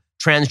moneymaker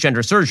transgender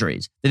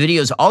surgeries. The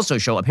videos also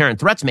show apparent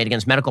threats made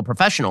against medical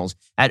professionals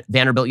at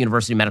Vanderbilt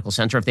University Medical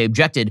Center if they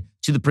objected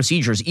to the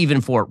procedures,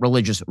 even for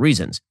religious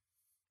reasons.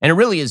 And it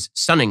really is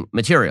stunning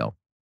material.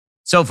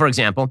 So, for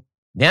example,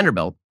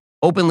 Vanderbilt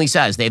openly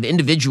says they've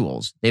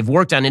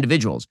worked on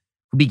individuals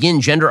who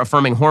begin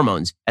gender-affirming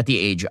hormones at the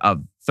age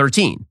of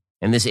 13.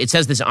 And it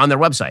says this on their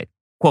website.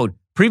 Quote,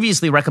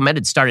 previously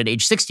recommended start at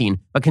age 16,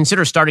 but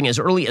consider starting as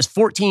early as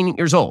 14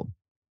 years old.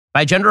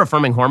 By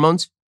gender-affirming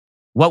hormones,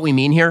 what we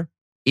mean here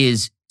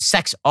is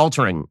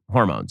sex-altering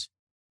hormones,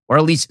 or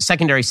at least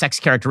secondary sex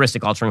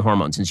characteristic-altering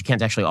hormones, since you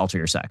can't actually alter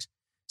your sex.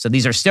 So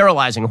these are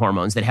sterilizing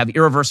hormones that have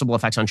irreversible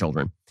effects on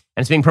children,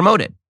 and it's being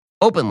promoted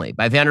openly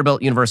by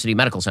Vanderbilt University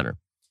Medical Center.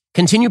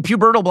 Continue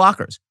pubertal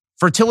blockers,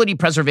 fertility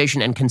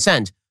preservation, and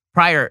consent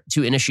prior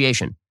to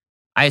initiation.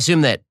 I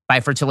assume that by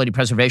fertility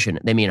preservation,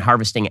 they mean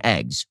harvesting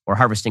eggs or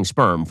harvesting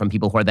sperm from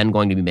people who are then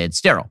going to be made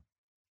sterile.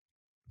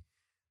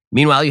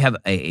 Meanwhile, you have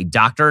a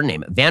doctor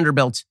named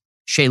Vanderbilt,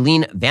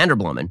 Shailene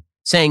Vanderbloemen,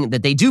 saying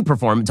that they do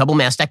perform double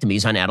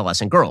mastectomies on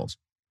adolescent girls.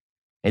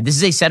 And this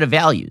is a set of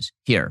values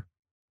here.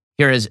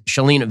 Here is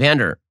Shailene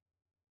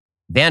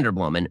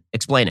Vanderbloemen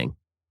explaining.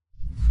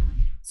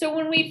 So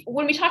when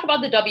we talk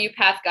about the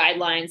WPATH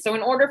guidelines, so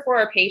in order for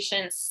our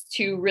patients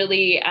to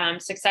really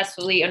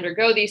successfully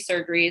undergo these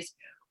surgeries,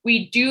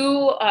 we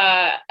do,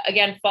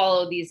 again,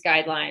 follow these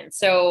guidelines.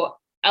 So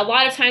a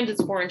lot of times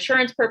it's for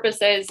insurance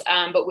purposes,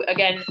 but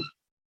again,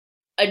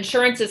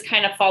 insurances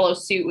kind of follow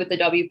suit with the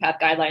WPATH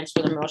guidelines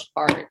for the most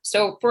part.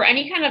 So for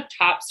any kind of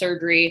top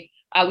surgery,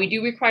 we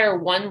do require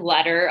one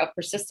letter of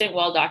persistent,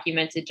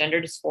 well-documented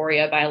gender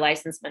dysphoria by a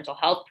licensed mental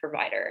health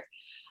provider.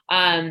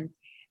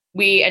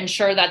 We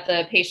ensure that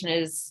the patient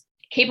is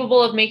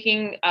capable of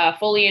making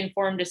fully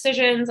informed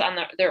decisions on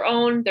their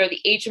own. They're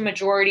the age of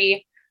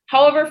majority.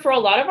 However, for a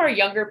lot of our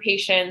younger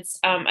patients,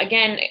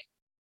 again,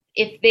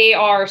 if they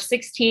are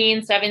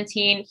 16,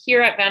 17,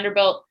 here at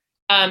Vanderbilt,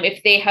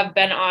 if they have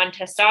been on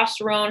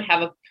testosterone,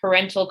 have a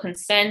parental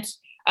consent,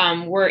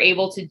 we're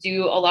able to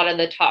do a lot of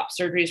the top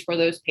surgeries for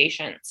those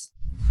patients.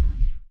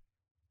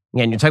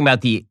 Again, you're talking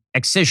about the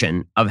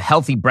excision of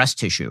healthy breast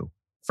tissue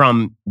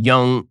from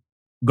young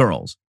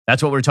girls.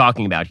 That's what we're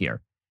talking about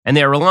here. And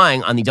they are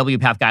relying on the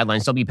WPATH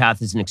guidelines.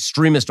 WPATH is an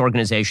extremist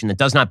organization that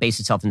does not base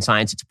itself in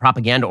science. It's a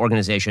propaganda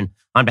organization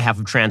on behalf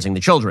of transing the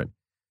children.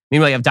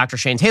 Meanwhile, you have Dr.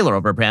 Shane Taylor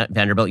over at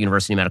Vanderbilt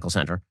University Medical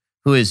Center,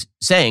 who is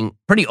saying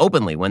pretty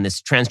openly when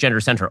this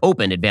transgender center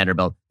opened at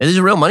Vanderbilt, that this is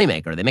a real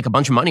moneymaker. They make a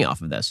bunch of money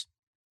off of this.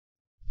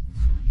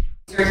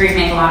 Surgeries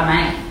make a lot of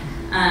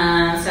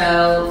money.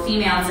 So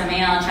female to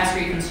male chest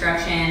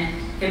reconstruction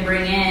can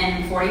bring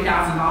in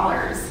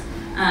 $40,000.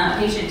 A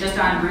patient just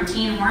on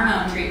routine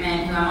hormone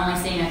treatment, who I'm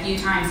only seeing a few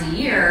times a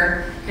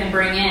year, can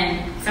bring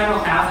in several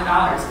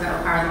 $1,000s. That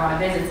requires a lot of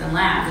visits and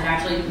labs. It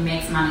actually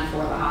makes money for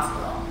the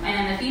hospital. And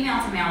in the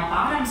female to male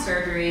bottom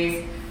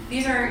surgeries,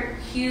 these are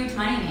huge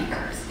money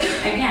makers.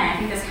 Again, I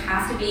think this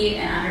has to be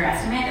an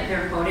underestimate that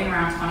they're quoting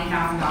around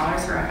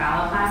 $20,000 for a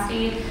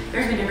phalloplasty.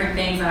 There's been different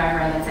things that I've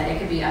read that said it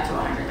could be up to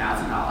 $100,000.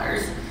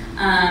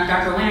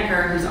 Dr.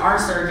 Winokur, who's our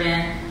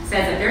surgeon,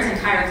 says that there's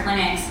entire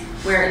clinics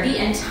where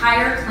the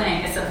entire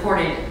clinic is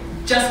supported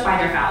just by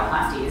their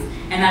phalloplasties.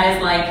 And that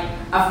is like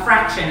a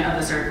fraction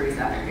of the surgeries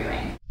that they're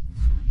doing.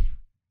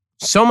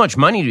 So much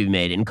money to be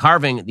made in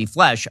carving the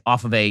flesh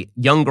off of a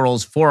young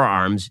girl's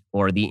forearms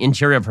or the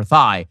interior of her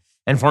thigh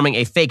and forming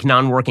a fake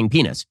non-working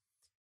penis.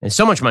 There's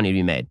so much money to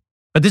be made.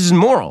 But this is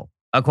moral,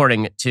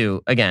 according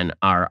to, again,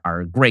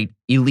 our great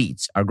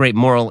elites, our great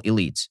moral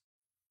elites.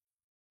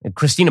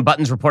 Christina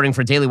Button's reporting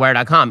for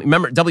DailyWire.com.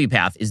 Remember,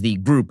 WPATH is the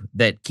group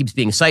that keeps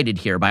being cited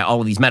here by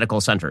all of these medical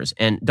centers.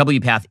 And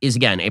WPATH is,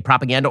 again, a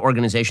propaganda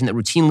organization that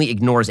routinely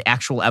ignores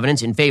actual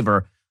evidence in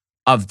favor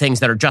of things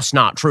that are just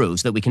not true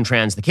so that we can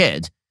trans the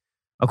kids.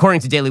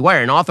 According to Daily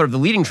Wire, an author of the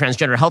leading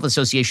Transgender Health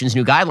Association's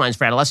new guidelines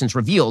for adolescents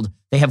revealed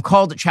they have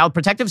called Child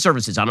Protective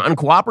Services on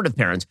uncooperative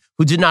parents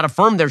who did not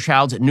affirm their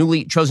child's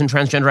newly chosen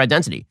transgender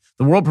identity.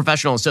 The World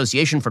Professional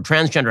Association for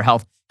Transgender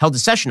Health held a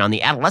session on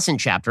the adolescent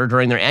chapter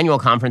during their annual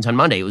conference on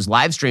Monday. It was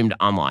live streamed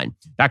online.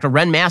 Dr.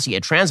 Ren Massey, a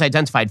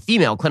trans-identified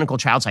female clinical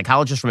child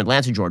psychologist from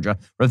Atlanta, Georgia,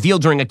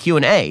 revealed during a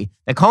Q&A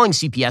that calling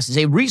CPS is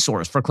a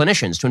resource for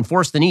clinicians to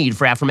enforce the need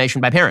for affirmation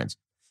by parents.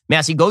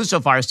 Massey goes so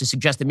far as to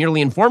suggest that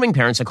merely informing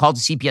parents a call to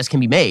CPS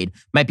can be made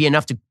might be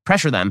enough to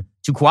pressure them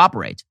to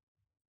cooperate.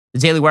 The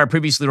Daily Wire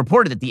previously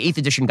reported that the 8th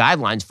edition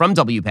guidelines from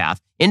WPATH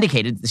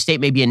indicated that the state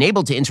may be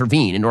enabled to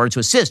intervene in order to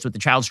assist with the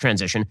child's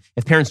transition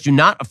if parents do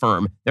not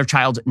affirm their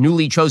child's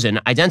newly chosen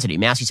identity.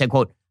 Massey said,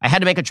 quote, I had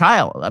to make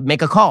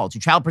a call to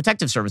Child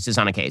Protective Services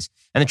on a case,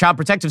 and the Child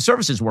Protective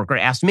Services worker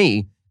asked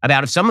me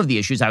about if some of the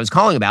issues I was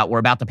calling about were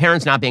about the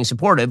parents not being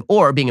supportive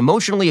or being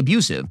emotionally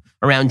abusive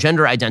around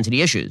gender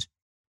identity issues.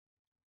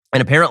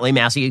 And apparently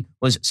Massey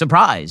was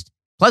surprised,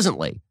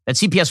 pleasantly, that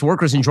CPS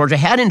workers in Georgia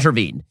had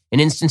intervened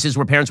in instances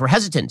where parents were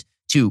hesitant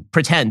to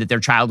pretend that their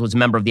child was a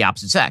member of the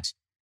opposite sex.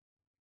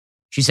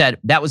 She said,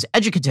 that was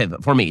educative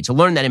for me to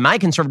learn that in my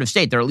conservative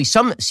state, there are at least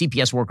some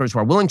CPS workers who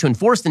are willing to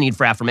enforce the need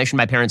for affirmation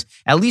by parents,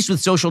 at least with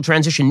social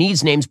transition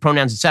needs, names,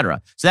 pronouns,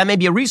 etc. So that may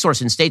be a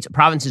resource in states,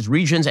 provinces,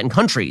 regions, and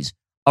countries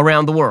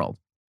around the world.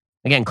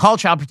 Again, call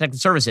Child Protective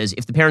Services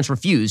if the parents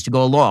refuse to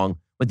go along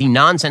with the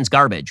nonsense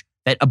garbage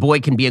that a boy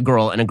can be a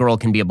girl and a girl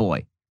can be a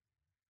boy.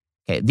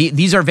 Okay,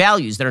 these are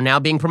values that are now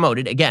being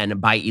promoted, again,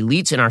 by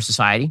elites in our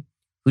society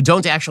who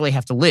don't actually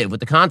have to live with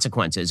the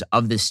consequences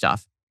of this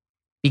stuff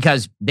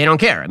because they don't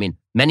care. I mean,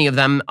 many of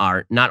them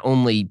are not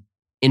only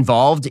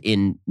involved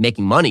in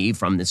making money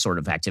from this sort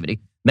of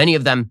activity, many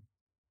of them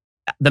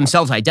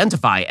themselves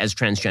identify as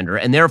transgender,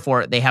 and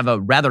therefore they have a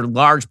rather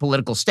large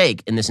political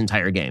stake in this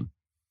entire game.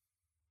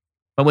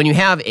 But when you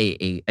have,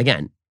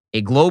 again,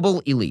 a global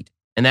elite,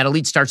 and that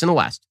elite starts in the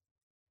West,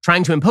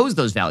 trying to impose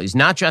those values,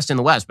 not just in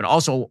the West, but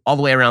also all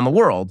the way around the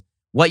world,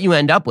 what you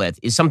end up with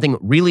is something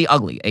really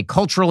ugly, a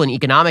cultural and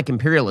economic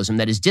imperialism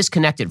that is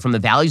disconnected from the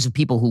values of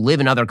people who live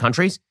in other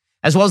countries,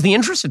 as well as the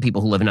interests of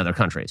people who live in other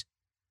countries.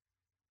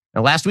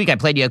 Now, last week, I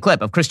played you a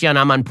clip of Christian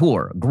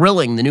Amanpour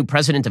grilling the new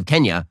president of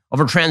Kenya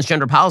over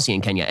transgender policy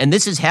in Kenya. And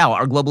this is how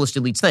our globalist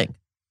elites think.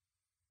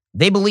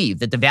 They believe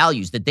that the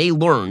values that they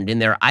learned in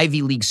their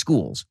Ivy League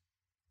schools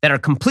that are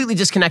completely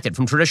disconnected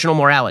from traditional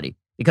morality,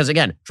 because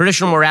again,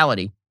 traditional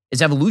morality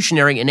is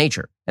evolutionary in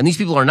nature. And these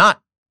people are not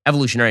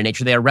evolutionary in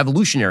nature, they are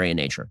revolutionary in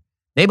nature.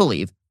 They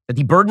believe that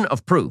the burden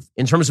of proof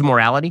in terms of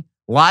morality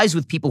lies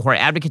with people who are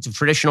advocates of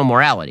traditional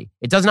morality.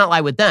 It does not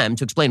lie with them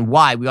to explain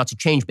why we ought to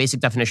change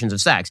basic definitions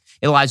of sex.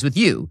 It lies with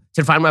you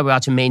to define why we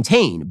ought to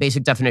maintain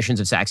basic definitions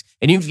of sex.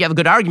 And even if you have a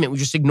good argument, we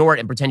just ignore it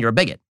and pretend you're a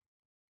bigot.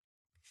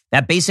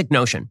 That basic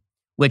notion,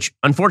 which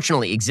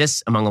unfortunately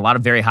exists among a lot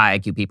of very high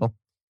IQ people.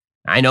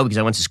 I know because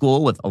I went to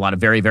school with a lot of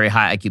very, very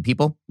high IQ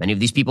people. Many of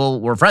these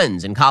people were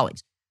friends and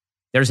colleagues.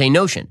 There's a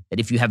notion that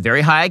if you have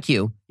very high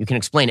IQ, you can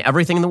explain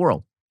everything in the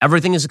world.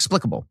 Everything is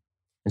explicable.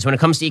 And so when it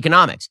comes to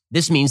economics,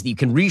 this means that you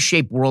can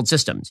reshape world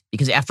systems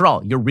because after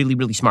all, you're really,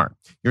 really smart.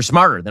 You're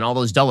smarter than all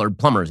those dullard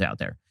plumbers out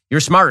there. You're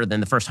smarter than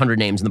the first 100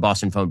 names in the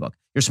Boston phone book.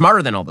 You're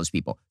smarter than all those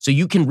people. So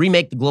you can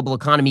remake the global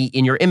economy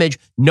in your image,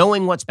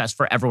 knowing what's best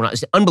for everyone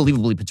else. It's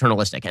unbelievably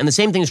paternalistic. And the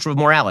same thing is true of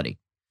morality.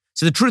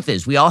 So the truth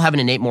is, we all have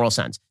an innate moral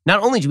sense.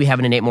 Not only do we have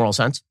an innate moral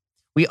sense,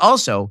 we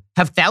also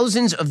have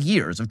thousands of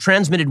years of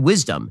transmitted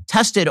wisdom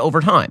tested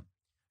over time.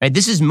 Right?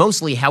 This is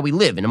mostly how we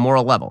live in a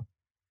moral level.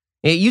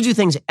 You do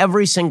things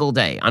every single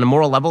day on a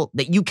moral level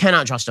that you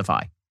cannot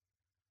justify.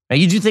 Right?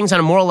 You do things on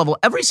a moral level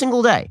every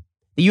single day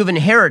that you've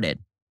inherited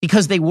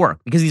because they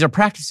work, because these are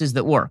practices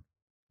that work.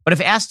 But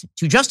if asked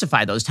to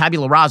justify those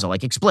tabula rasa,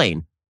 like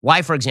explain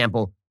why, for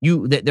example,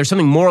 there's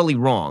something morally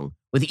wrong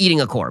with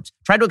eating a corpse,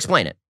 try to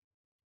explain it.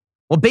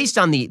 Well, based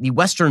on the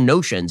Western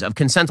notions of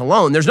consent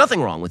alone, there's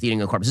nothing wrong with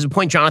eating a corpse. This is a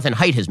point Jonathan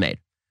Haidt has made.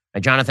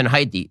 Jonathan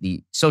Haidt,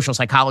 the social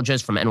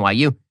psychologist from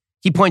NYU,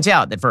 he points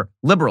out that for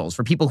liberals,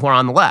 for people who are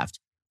on the left,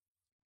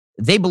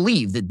 they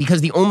believe that because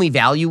the only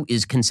value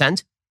is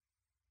consent,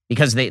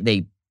 because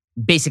they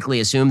basically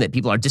assume that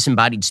people are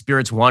disembodied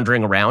spirits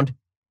wandering around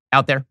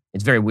out there.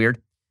 It's very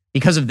weird.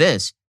 Because of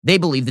this, they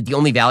believe that the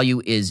only value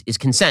is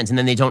consent, and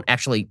then they don't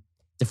actually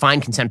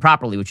define consent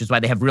properly, which is why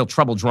they have real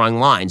trouble drawing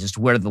lines as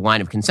to where the line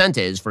of consent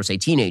is for, say,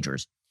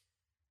 teenagers.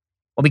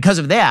 Well, because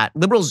of that,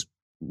 liberals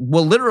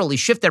will literally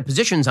shift their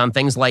positions on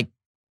things like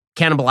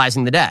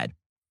cannibalizing the dead.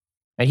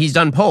 And he's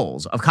done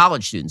polls of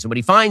college students, and what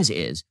he finds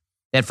is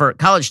that for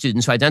college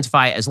students who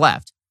identify as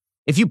left,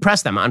 if you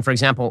press them on, for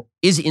example,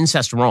 is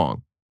incest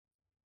wrong?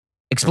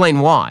 Explain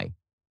why.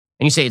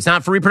 And you say it's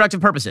not for reproductive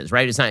purposes,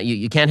 right? It's not.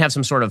 You can't have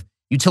some sort of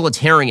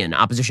utilitarian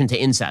opposition to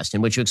incest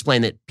in which you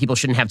explain that people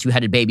shouldn't have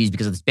two-headed babies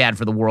because it's bad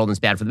for the world and it's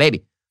bad for the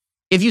baby.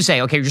 If you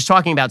say, okay, you're just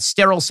talking about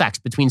sterile sex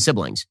between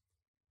siblings,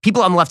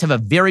 people on the left have a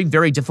very,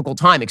 very difficult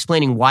time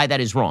explaining why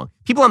that is wrong.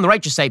 People on the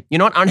right just say, you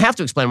know what, I don't have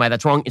to explain why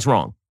that's wrong. It's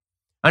wrong.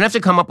 I don't have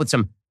to come up with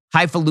some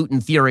highfalutin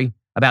theory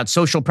about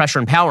social pressure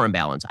and power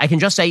imbalance. I can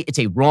just say it's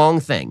a wrong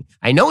thing.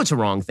 I know it's a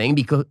wrong thing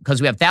because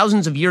we have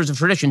thousands of years of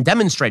tradition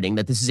demonstrating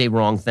that this is a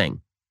wrong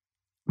thing.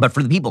 But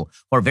for the people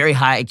who are very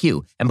high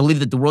IQ and believe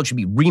that the world should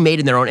be remade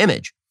in their own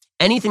image,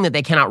 anything that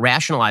they cannot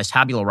rationalize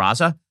tabula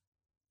rasa,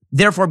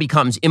 therefore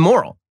becomes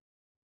immoral.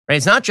 Right?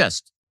 It's not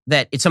just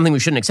that it's something we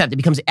shouldn't accept. It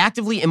becomes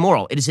actively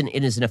immoral. It is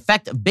an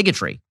effect of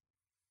bigotry.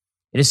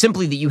 It is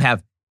simply that you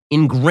have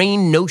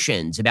ingrained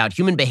notions about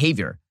human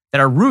behavior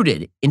that are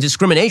rooted in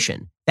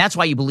discrimination. That's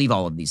why you believe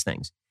all of these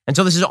things. And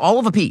so this is all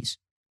of a piece.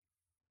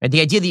 Right?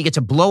 The idea that you get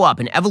to blow up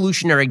an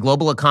evolutionary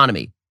global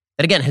economy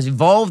that, again, has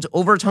evolved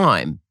over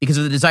time because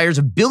of the desires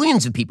of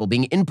billions of people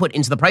being input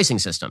into the pricing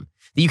system,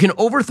 that you can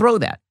overthrow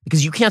that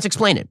because you can't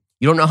explain it.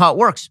 You don't know how it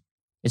works.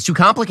 It's too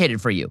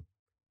complicated for you.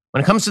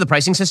 When it comes to the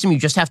pricing system, you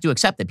just have to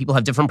accept that people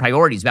have different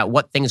priorities about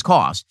what things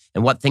cost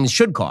and what things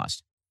should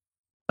cost.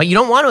 But you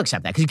don't want to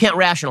accept that because you can't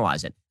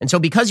rationalize it. And so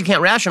because you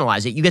can't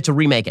rationalize it, you get to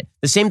remake it.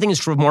 The same thing is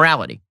true of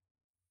morality.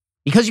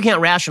 Because you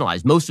can't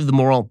rationalize most of the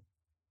moral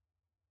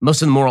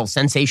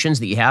sensations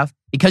that you have,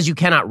 because you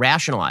cannot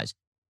rationalize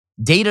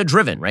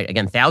data-driven, right?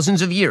 Again,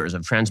 thousands of years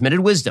of transmitted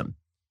wisdom.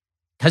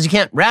 Because you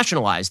can't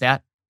rationalize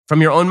that,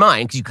 from your own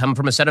mind, because you come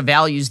from a set of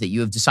values that you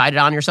have decided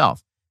on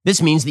yourself,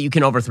 this means that you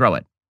can overthrow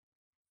it.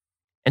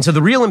 And so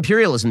the real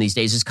imperialism these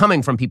days is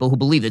coming from people who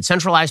believe that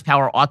centralized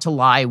power ought to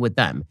lie with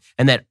them,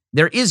 and that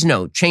there is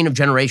no chain of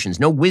generations,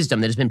 no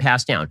wisdom that has been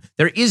passed down.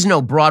 There is no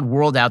broad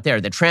world out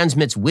there that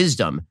transmits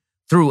wisdom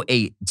through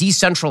a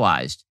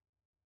decentralized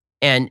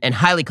and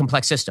highly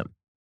complex system.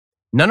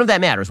 None of that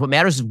matters. What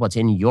matters is what's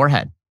in your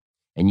head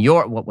and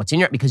what's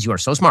in your, because you are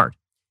so smart.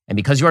 And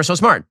because you are so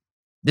smart,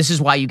 this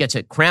is why you get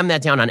to cram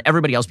that down on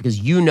everybody else, because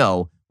you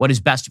know what is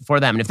best for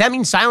them. And if that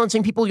means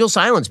silencing people, you'll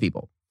silence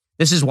people.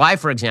 This is why,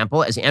 for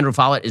example, as Andrew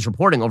Follett is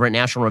reporting over at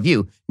National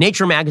Review,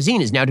 Nature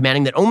magazine is now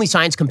demanding that only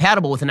science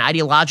compatible with an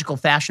ideological,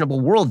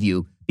 fashionable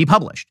worldview be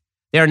published.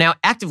 They are now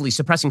actively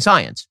suppressing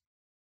science.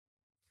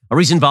 A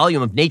recent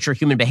volume of Nature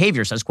Human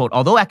Behavior says, quote,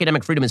 although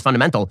academic freedom is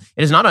fundamental,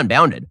 it is not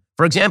unbounded.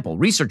 For example,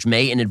 research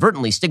may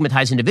inadvertently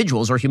stigmatize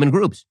individuals or human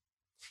groups.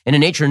 In a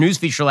Nature news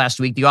feature last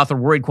week, the author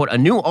worried, quote, a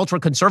new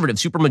ultra-conservative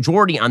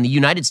supermajority on the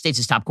United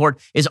States' top court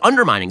is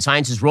undermining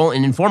science's role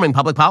in informing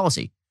public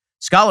policy.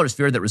 Scholars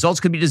fear that results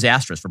could be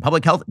disastrous for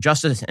public health,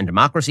 justice, and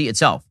democracy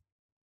itself.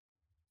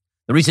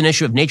 The recent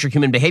issue of Nature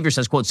Human Behavior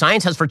says, quote,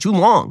 science has for too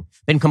long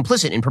been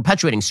complicit in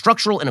perpetuating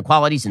structural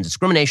inequalities and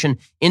discrimination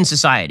in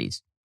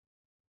societies.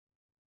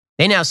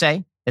 They now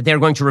say that they are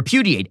going to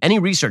repudiate any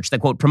research that,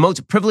 quote,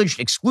 promotes privileged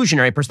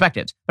exclusionary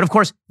perspectives. But of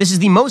course, this is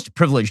the most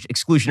privileged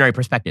exclusionary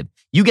perspective.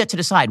 You get to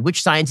decide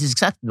which science is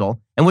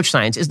acceptable and which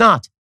science is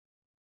not.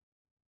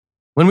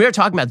 When we are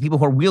talking about the people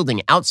who are wielding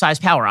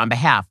outsized power on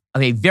behalf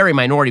of a very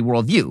minority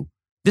worldview,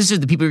 this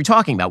is the people you're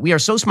talking about. We are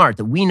so smart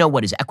that we know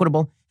what is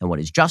equitable and what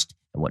is just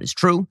and what is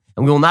true,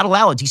 and we will not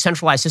allow a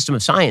decentralized system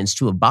of science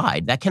to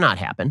abide. That cannot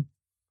happen.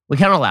 We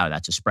cannot allow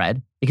that to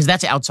spread because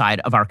that's outside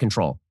of our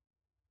control.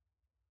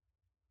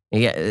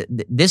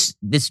 This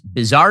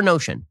bizarre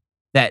notion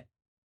that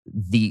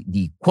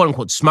the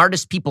quote-unquote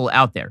smartest people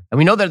out there, and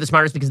we know they're the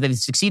smartest because they've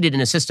succeeded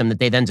in a system that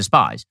they then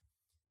despise,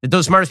 that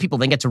those smartest people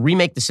then get to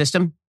remake the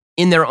system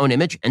in their own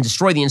image and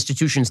destroy the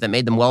institutions that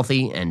made them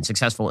wealthy and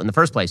successful in the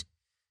first place.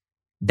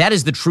 That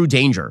is the true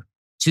danger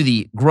to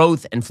the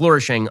growth and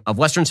flourishing of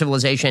Western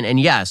civilization and,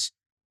 yes,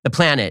 the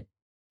planet,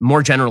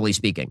 more generally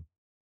speaking.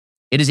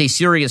 It is a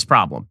serious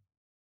problem.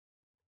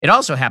 It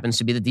also happens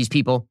to be that these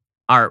people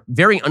are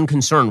very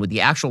unconcerned with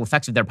the actual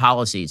effects of their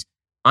policies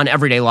on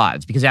everyday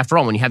lives, because after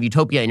all, when you have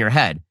utopia in your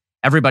head,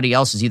 everybody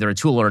else is either a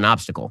tool or an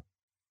obstacle.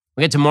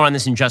 We'll get to more on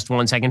this in just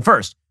 1 second.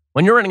 First,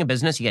 when you're running a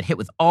business, you get hit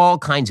with all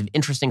kinds of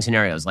interesting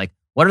scenarios, like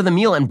what are the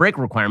meal and break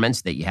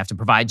requirements that you have to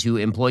provide to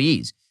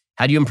employees?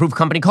 How do you improve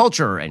company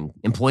culture and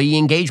employee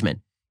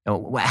engagement?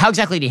 How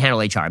exactly do you handle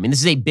HR? I mean, this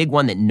is a big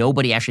one that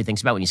nobody actually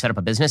thinks about when you set up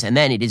a business. And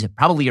then it is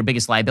probably your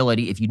biggest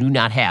liability if you do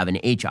not have an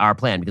HR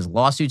plan, because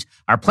lawsuits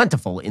are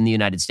plentiful in the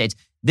United States.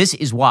 This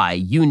is why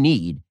you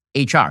need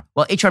HR.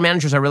 Well, HR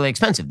managers are really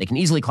expensive. They can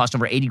easily cost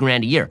over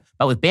 $80,000 a year.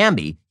 But with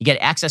Bambee, you get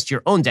access to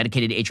your own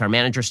dedicated HR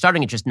manager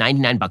starting at just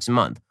 $99 a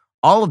month.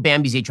 All of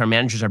Bambee's HR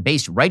managers are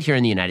based right here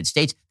in the United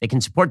States. They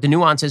can support the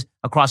nuances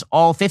across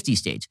all 50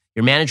 states.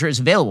 Your manager is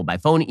available by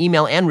phone,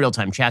 email, and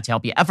real-time chat to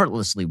help you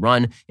effortlessly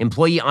run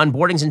employee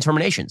onboardings and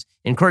terminations.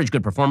 Encourage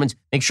good performance.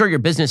 Make sure your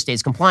business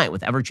stays compliant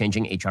with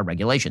ever-changing HR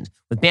regulations.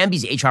 With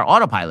Bambee's HR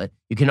Autopilot,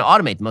 you can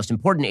automate the most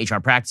important HR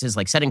practices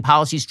like setting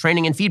policies,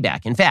 training, and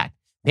feedback. In fact,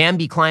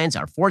 Bambee clients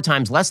are 4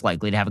 times less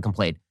likely to have a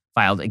complaint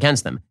filed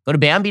against them. Go to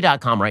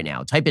Bambee.com right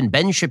now. Type in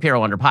Ben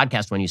Shapiro under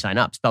podcast when you sign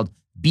up, spelled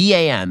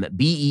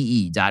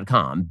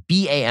BAMBEE.com,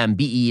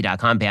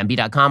 BAMBEE.com,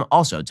 Bambee.com.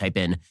 Also type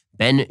in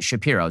Ben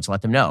Shapiro to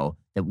let them know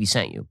that we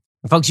sent you.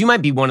 And folks, you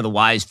might be one of the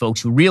wise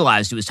folks who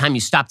realized it was time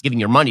you stopped giving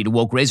your money to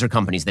woke razor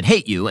companies that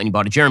hate you and you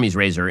bought a Jeremy's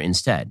razor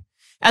instead.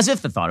 As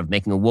if the thought of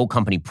making a woke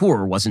company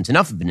poorer wasn't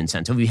enough of an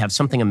incentive, we have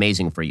something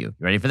amazing for you. You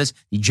ready for this?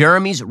 The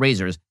Jeremy's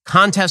Razors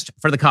Contest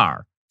for the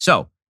Car.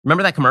 So,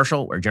 remember that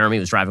commercial where Jeremy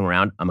was driving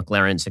around a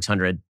McLaren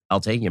 600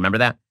 LT? You remember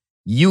that?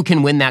 You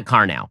can win that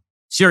car now.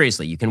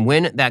 Seriously, you can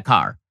win that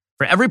car.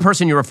 For every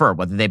person you refer,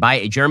 whether they buy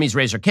a Jeremy's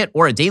Razor kit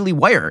or a Daily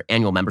Wire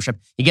annual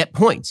membership, you get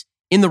points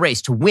in the race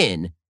to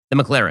win the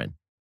McLaren.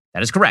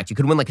 That is correct. You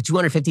could win like a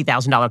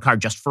 $250,000 car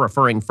just for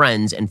referring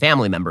friends and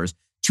family members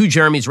to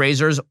Jeremy's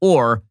Razors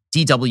or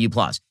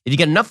DW+. If you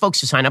get enough folks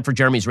to sign up for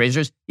Jeremy's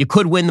Razors, you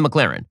could win the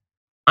McLaren.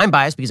 I'm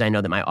biased because I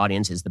know that my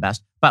audience is the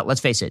best, but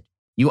let's face it,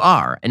 you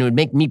are, and it would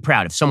make me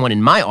proud if someone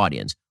in my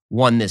audience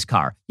won this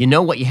car. You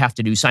know what you have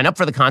to do. Sign up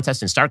for the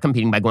contest and start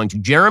competing by going to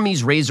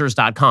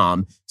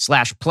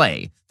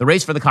jeremysrazors.com/play. The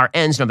race for the car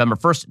ends November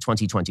 1st,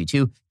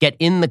 2022. Get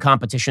in the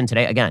competition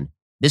today. Again,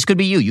 this could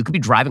be you. You could be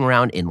driving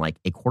around in like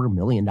a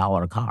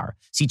 $250,000 car.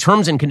 See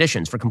terms and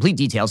conditions for complete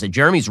details at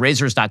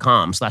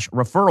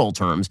jeremysrazors.com/referral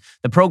terms.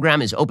 The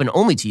program is open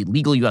only to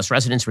legal U.S.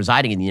 residents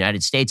residing in the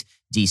United States,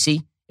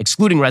 D.C.,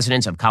 excluding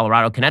residents of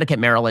Colorado, Connecticut,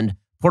 Maryland,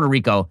 Puerto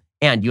Rico,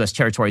 and U.S.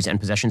 territories and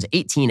possessions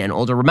 18 and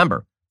older.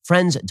 Remember,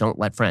 friends don't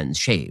let friends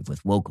shave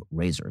with woke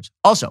razors.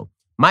 Also,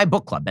 my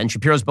book club, Ben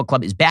Shapiro's Book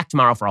Club, is back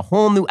tomorrow for a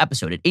whole new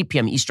episode at 8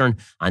 p.m. Eastern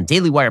on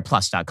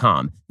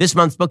DailyWirePlus.com. This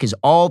month's book is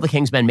All the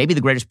King's Men, maybe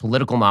the greatest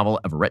political novel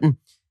ever written.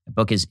 The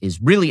book is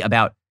really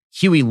about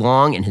Huey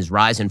Long and his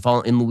rise and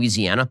fall in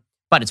Louisiana,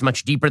 but it's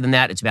much deeper than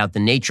that. It's about the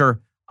nature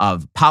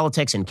of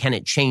politics and can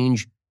it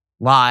change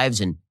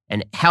lives and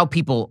how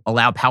people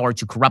allow power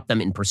to corrupt them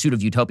in pursuit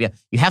of utopia.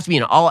 You have to be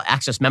an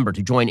all-access member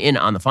to join in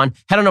on the fun.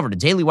 Head on over to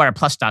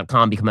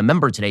dailywireplus.com. Become a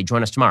member today.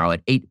 Join us tomorrow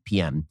at 8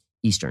 p.m.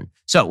 Eastern.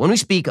 So when we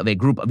speak of a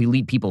group of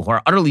elite people who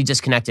are utterly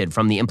disconnected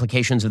from the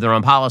implications of their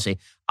own policy,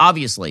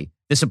 obviously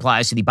this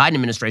applies to the Biden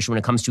administration when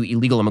it comes to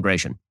illegal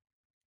immigration.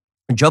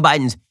 Joe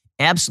Biden's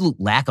absolute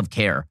lack of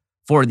care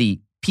for the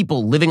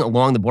people living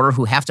along the border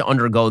who have to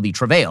undergo the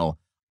travail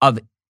of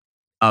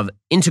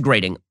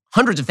integrating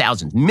hundreds of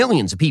thousands,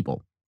 millions of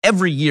people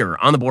every year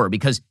on the border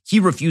because he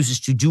refuses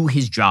to do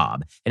his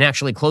job and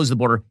actually close the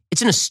border.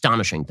 It's an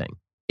astonishing thing.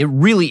 It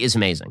really is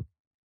amazing.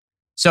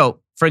 So,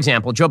 for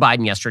example, Joe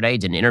Biden yesterday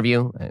did an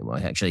interview. Well,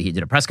 actually, he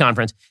did a press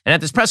conference. And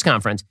at this press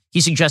conference,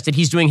 he suggested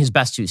he's doing his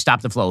best to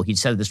stop the flow. He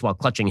said this while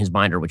clutching his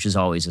binder, which is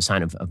always a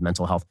sign of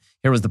mental health.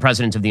 Here was the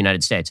president of the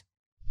United States.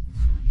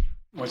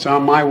 What's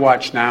on my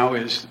watch now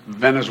is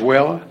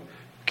Venezuela,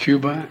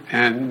 Cuba,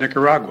 and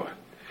Nicaragua.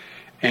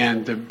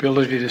 And the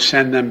ability to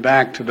send them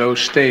back to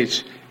those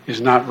states is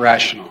not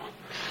rational.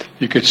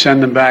 You could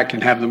send them back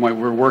and have them,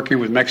 we're working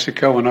with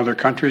Mexico and other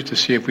countries to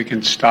see if we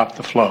can stop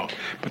the flow.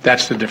 But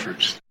that's the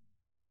difference.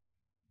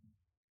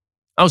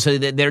 Oh, so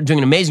they're doing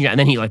an amazing job. And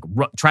then he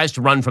tries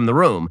to run from the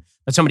room.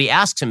 But somebody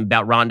asks him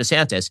about Ron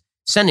DeSantis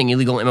sending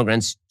illegal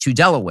immigrants to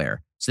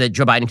Delaware so that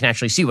Joe Biden can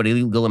actually see what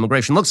illegal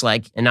immigration looks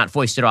like and not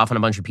foist it off on a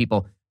bunch of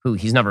people who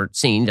he's never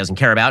seen, doesn't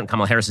care about. And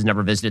Kamala Harris has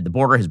never visited the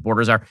border. His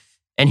borders are.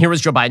 And here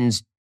was Joe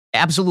Biden's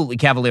absolutely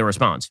cavalier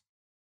response.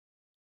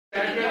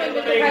 Looks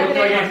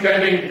like he's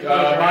sending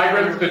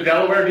migrants to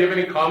Delaware. Do you have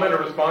any comment or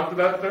response to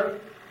that, sir?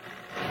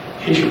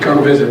 He should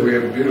come visit. We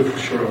have a beautiful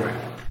shoreline.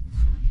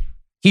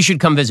 He should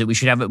come visit. We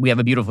have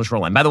a beautiful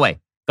shoreline. By the way,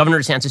 Governor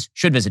DeSantis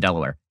should visit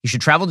Delaware. He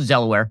should travel to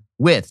Delaware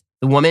with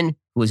the woman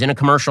who was in a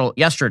commercial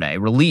yesterday,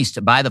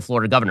 released by the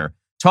Florida governor,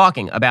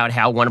 talking about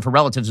how one of her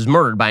relatives was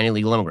murdered by an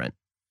illegal immigrant.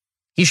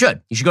 He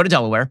should. He should go to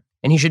Delaware,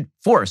 and he should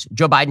force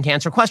Joe Biden to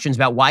answer questions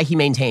about why he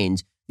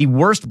maintains the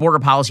worst border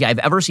policy I've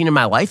ever seen in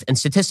my life, and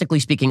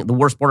statistically speaking, the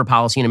worst border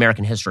policy in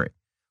American history.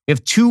 We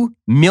have 2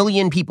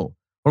 million people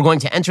who are going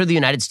to enter the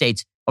United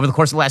States over the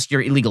course of the last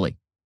year illegally.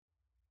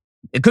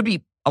 It could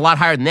be a lot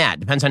higher than that.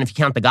 Depends on if you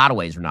count the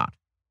gotaways or not.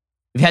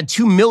 We've had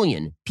 2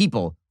 million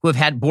people who have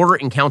had border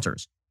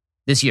encounters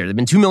this year. There have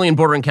been 2 million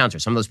border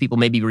encounters. Some of those people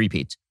may be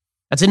repeats.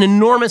 That's an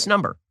enormous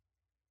number.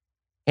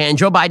 And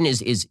Joe Biden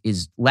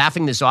is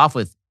laughing this off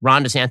with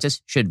Ron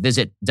DeSantis should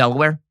visit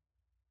Delaware.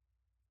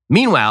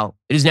 Meanwhile,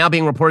 it is now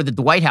being reported that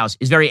the White House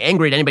is very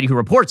angry at anybody who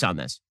reports on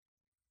this.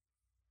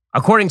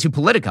 According to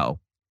Politico,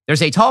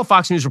 there's a tall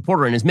Fox News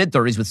reporter in his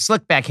mid-30s with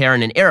slick back hair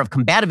and an air of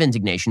combative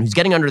indignation who's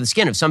getting under the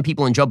skin of some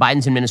people in Joe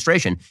Biden's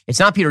administration. It's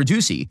not Peter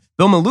Doocy.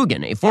 Bill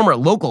Malugin, a former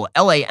local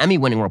LA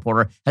Emmy-winning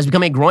reporter, has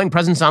become a growing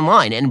presence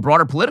online and in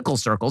broader political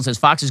circles as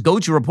Fox's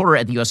go-to reporter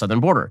at the U.S.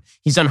 southern border.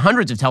 He's done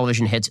hundreds of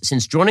television hits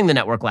since joining the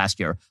network last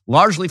year,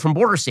 largely from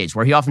border states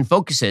where he often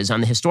focuses on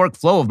the historic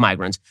flow of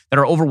migrants that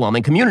are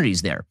overwhelming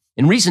communities there.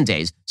 In recent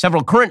days,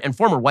 several current and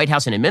former White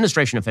House and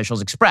administration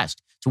officials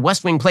expressed to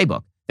West Wing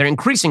Playbook their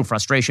increasing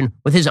frustration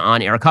with his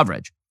on-air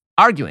coverage,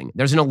 arguing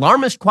there's an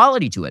alarmist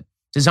quality to it,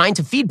 designed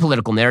to feed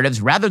political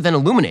narratives rather than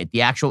illuminate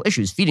the actual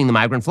issues feeding the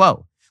migrant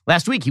flow.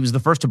 Last week, he was the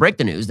first to break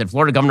the news that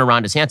Florida Governor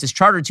Ron DeSantis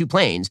chartered 2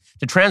 planes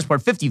to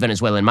transport 50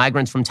 Venezuelan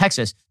migrants from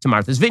Texas to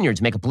Martha's Vineyard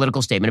to make a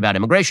political statement about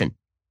immigration.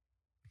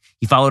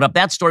 He followed up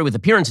that story with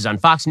appearances on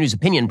Fox News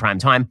Opinion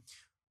Primetime,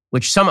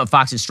 which some of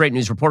Fox's straight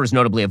news reporters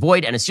notably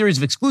avoid, and a series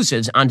of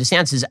exclusives on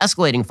DeSantis'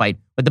 escalating fight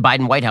with the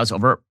Biden White House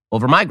over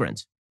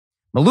migrants.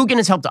 Malugin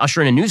has helped to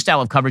usher in a new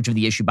style of coverage of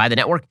the issue by the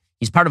network.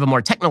 He's part of a more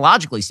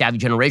technologically savvy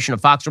generation of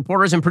Fox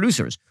reporters and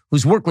producers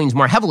whose work leans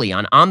more heavily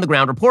on the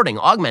ground reporting,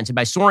 augmented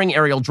by soaring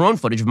aerial drone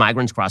footage of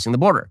migrants crossing the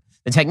border.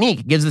 The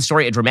technique gives the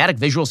story a dramatic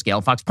visual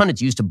scale Fox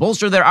pundits use to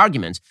bolster their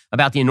arguments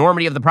about the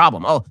enormity of the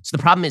problem. Oh, so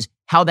the problem is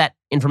how that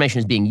information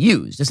is being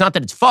used. It's not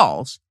that it's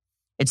false.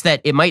 It's that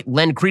it might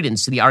lend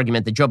credence to the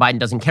argument that Joe Biden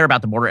doesn't care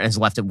about the border and has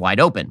left it wide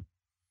open.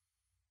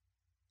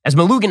 As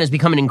Malugin has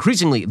become an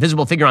increasingly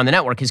visible figure on the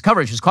network, his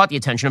coverage has caught the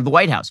attention of the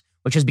White House,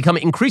 which has become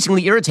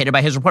increasingly irritated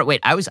by his report.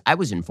 Wait, I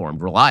was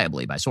informed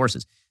reliably by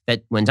sources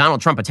that when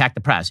Donald Trump attacked the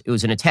press, it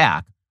was an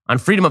attack on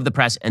freedom of the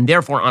press and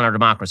therefore on our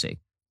democracy.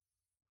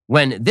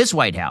 When this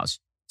White House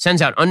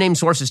sends out unnamed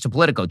sources to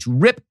Politico to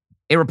rip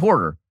a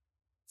reporter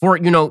for,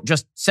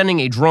 just sending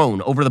a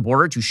drone over the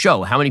border to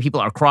show how many people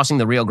are crossing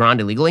the Rio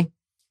Grande illegally,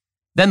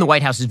 then the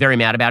White House is very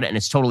mad about it and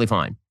it's totally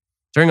fine.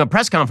 During a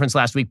press conference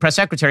last week, Press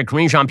Secretary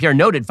Karine Jean-Pierre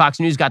noted Fox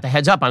News got the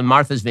heads up on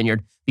Martha's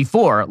Vineyard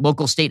before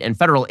local, state, and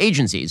federal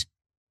agencies.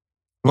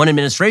 One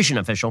administration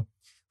official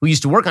who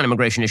used to work on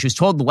immigration issues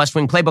told the West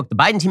Wing Playbook the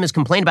Biden team has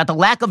complained about the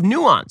lack of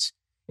nuance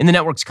in the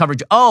network's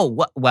coverage.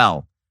 Oh,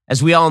 well,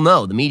 as we all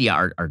know, the media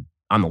are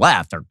on the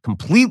left are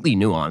completely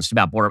nuanced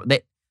about border.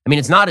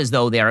 It's not as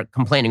though they are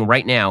complaining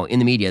right now in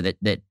the media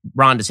that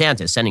Ron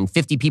DeSantis sending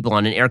 50 people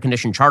on an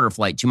air-conditioned charter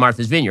flight to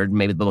Martha's Vineyard,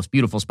 maybe the most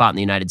beautiful spot in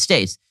the United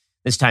States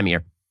this time of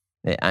year,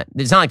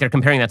 It's not like they're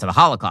comparing that to the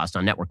Holocaust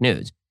on network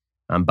news.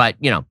 But,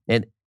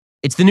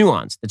 it's the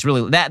nuance that's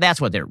really,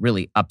 that's what they're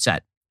really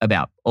upset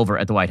about over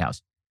at the White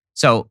House.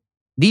 So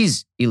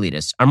these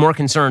elitists are more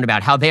concerned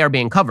about how they are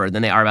being covered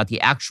than they are about the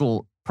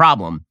actual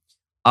problem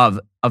of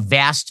a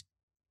vast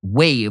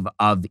wave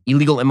of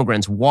illegal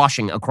immigrants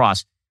washing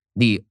across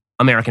the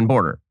American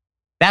border.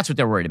 That's what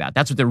they're worried about.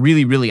 That's what they're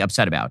really, really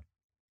upset about.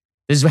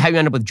 This is how you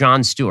end up with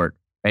Jon Stewart,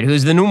 right?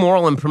 Who's the new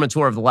moral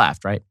imprimatur of the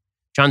left, right?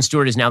 Jon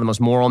Stewart is now the most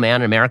moral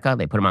man in America.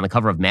 They put him on the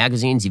cover of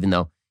magazines, even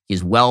though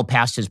he's well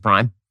past his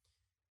prime.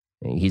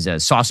 He's a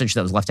sausage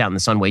that was left out in the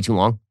sun way too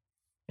long.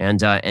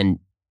 And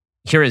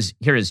here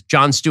is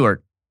Jon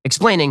Stewart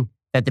explaining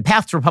that the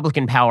path to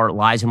Republican power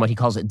lies in what he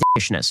calls a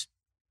dishness.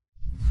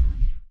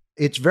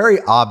 It's very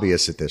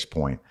obvious at this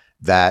point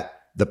that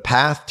the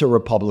path to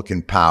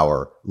Republican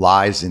power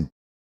lies in,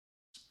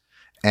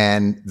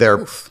 and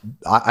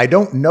I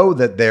don't know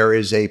that there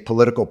is a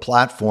political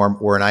platform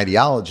or an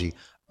ideology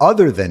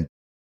other than,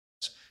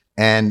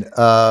 and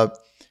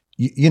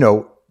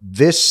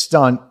this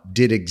stunt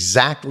did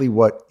exactly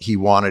what he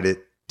wanted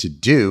it to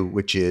do,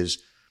 which is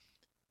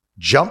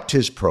jumped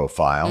his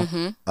profile,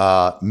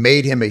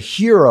 made him a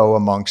hero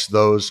amongst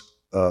those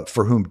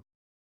for whom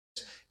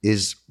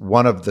is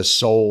one of the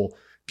sole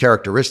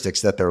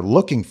characteristics that they're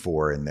looking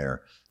for in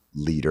their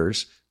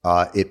leaders.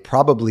 It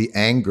probably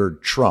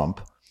angered Trump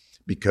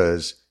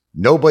because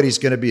nobody's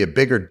going to be a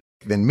bigger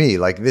than me.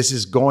 Like, this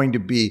is going to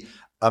be,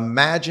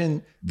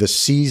 imagine the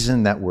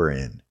season that we're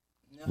in,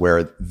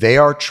 where they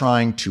are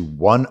trying to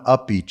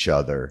one-up each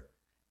other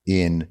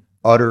in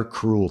utter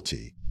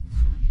cruelty.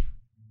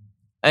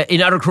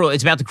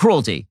 It's about the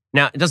cruelty.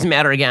 Now, it doesn't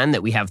matter, again,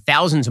 that we have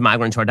thousands of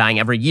migrants who are dying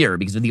every year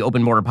because of the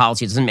open border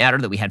policy. It doesn't matter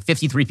that we had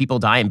 53 people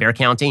die in Bexar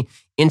County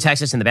in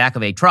Texas in the back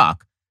of a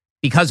truck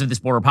because of this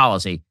border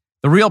policy.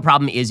 The real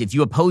problem is if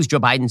you oppose Joe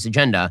Biden's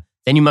agenda,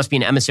 then you must be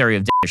an emissary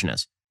of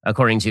dishness,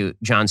 according to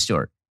Jon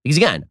Stewart. Because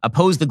again,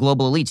 oppose the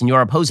global elites and you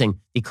are opposing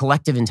the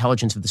collective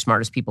intelligence of the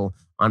smartest people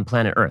on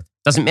planet Earth.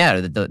 It doesn't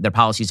matter that their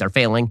policies are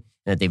failing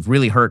and that they've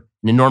really hurt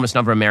an enormous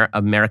number of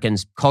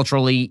Americans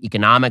culturally,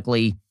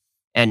 economically,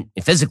 and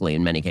physically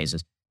in many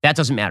cases. That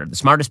doesn't matter. The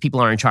smartest people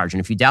are in charge. And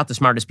if you doubt the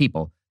smartest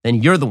people,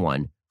 then you're the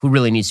one who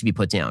really needs to be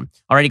put down.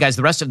 Alrighty, guys,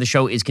 the rest of the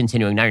show is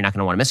continuing. Now you're not going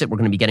to want to miss it. We're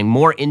going to be getting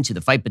more into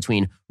the fight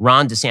between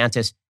Ron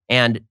DeSantis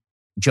and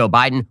Joe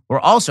Biden. We're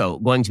also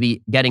going to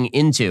be getting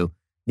into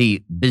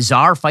the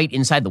bizarre fight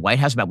inside the White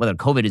House about whether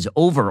COVID is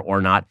over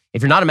or not.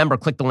 If you're not a member,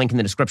 click the link in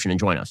the description and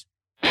join us.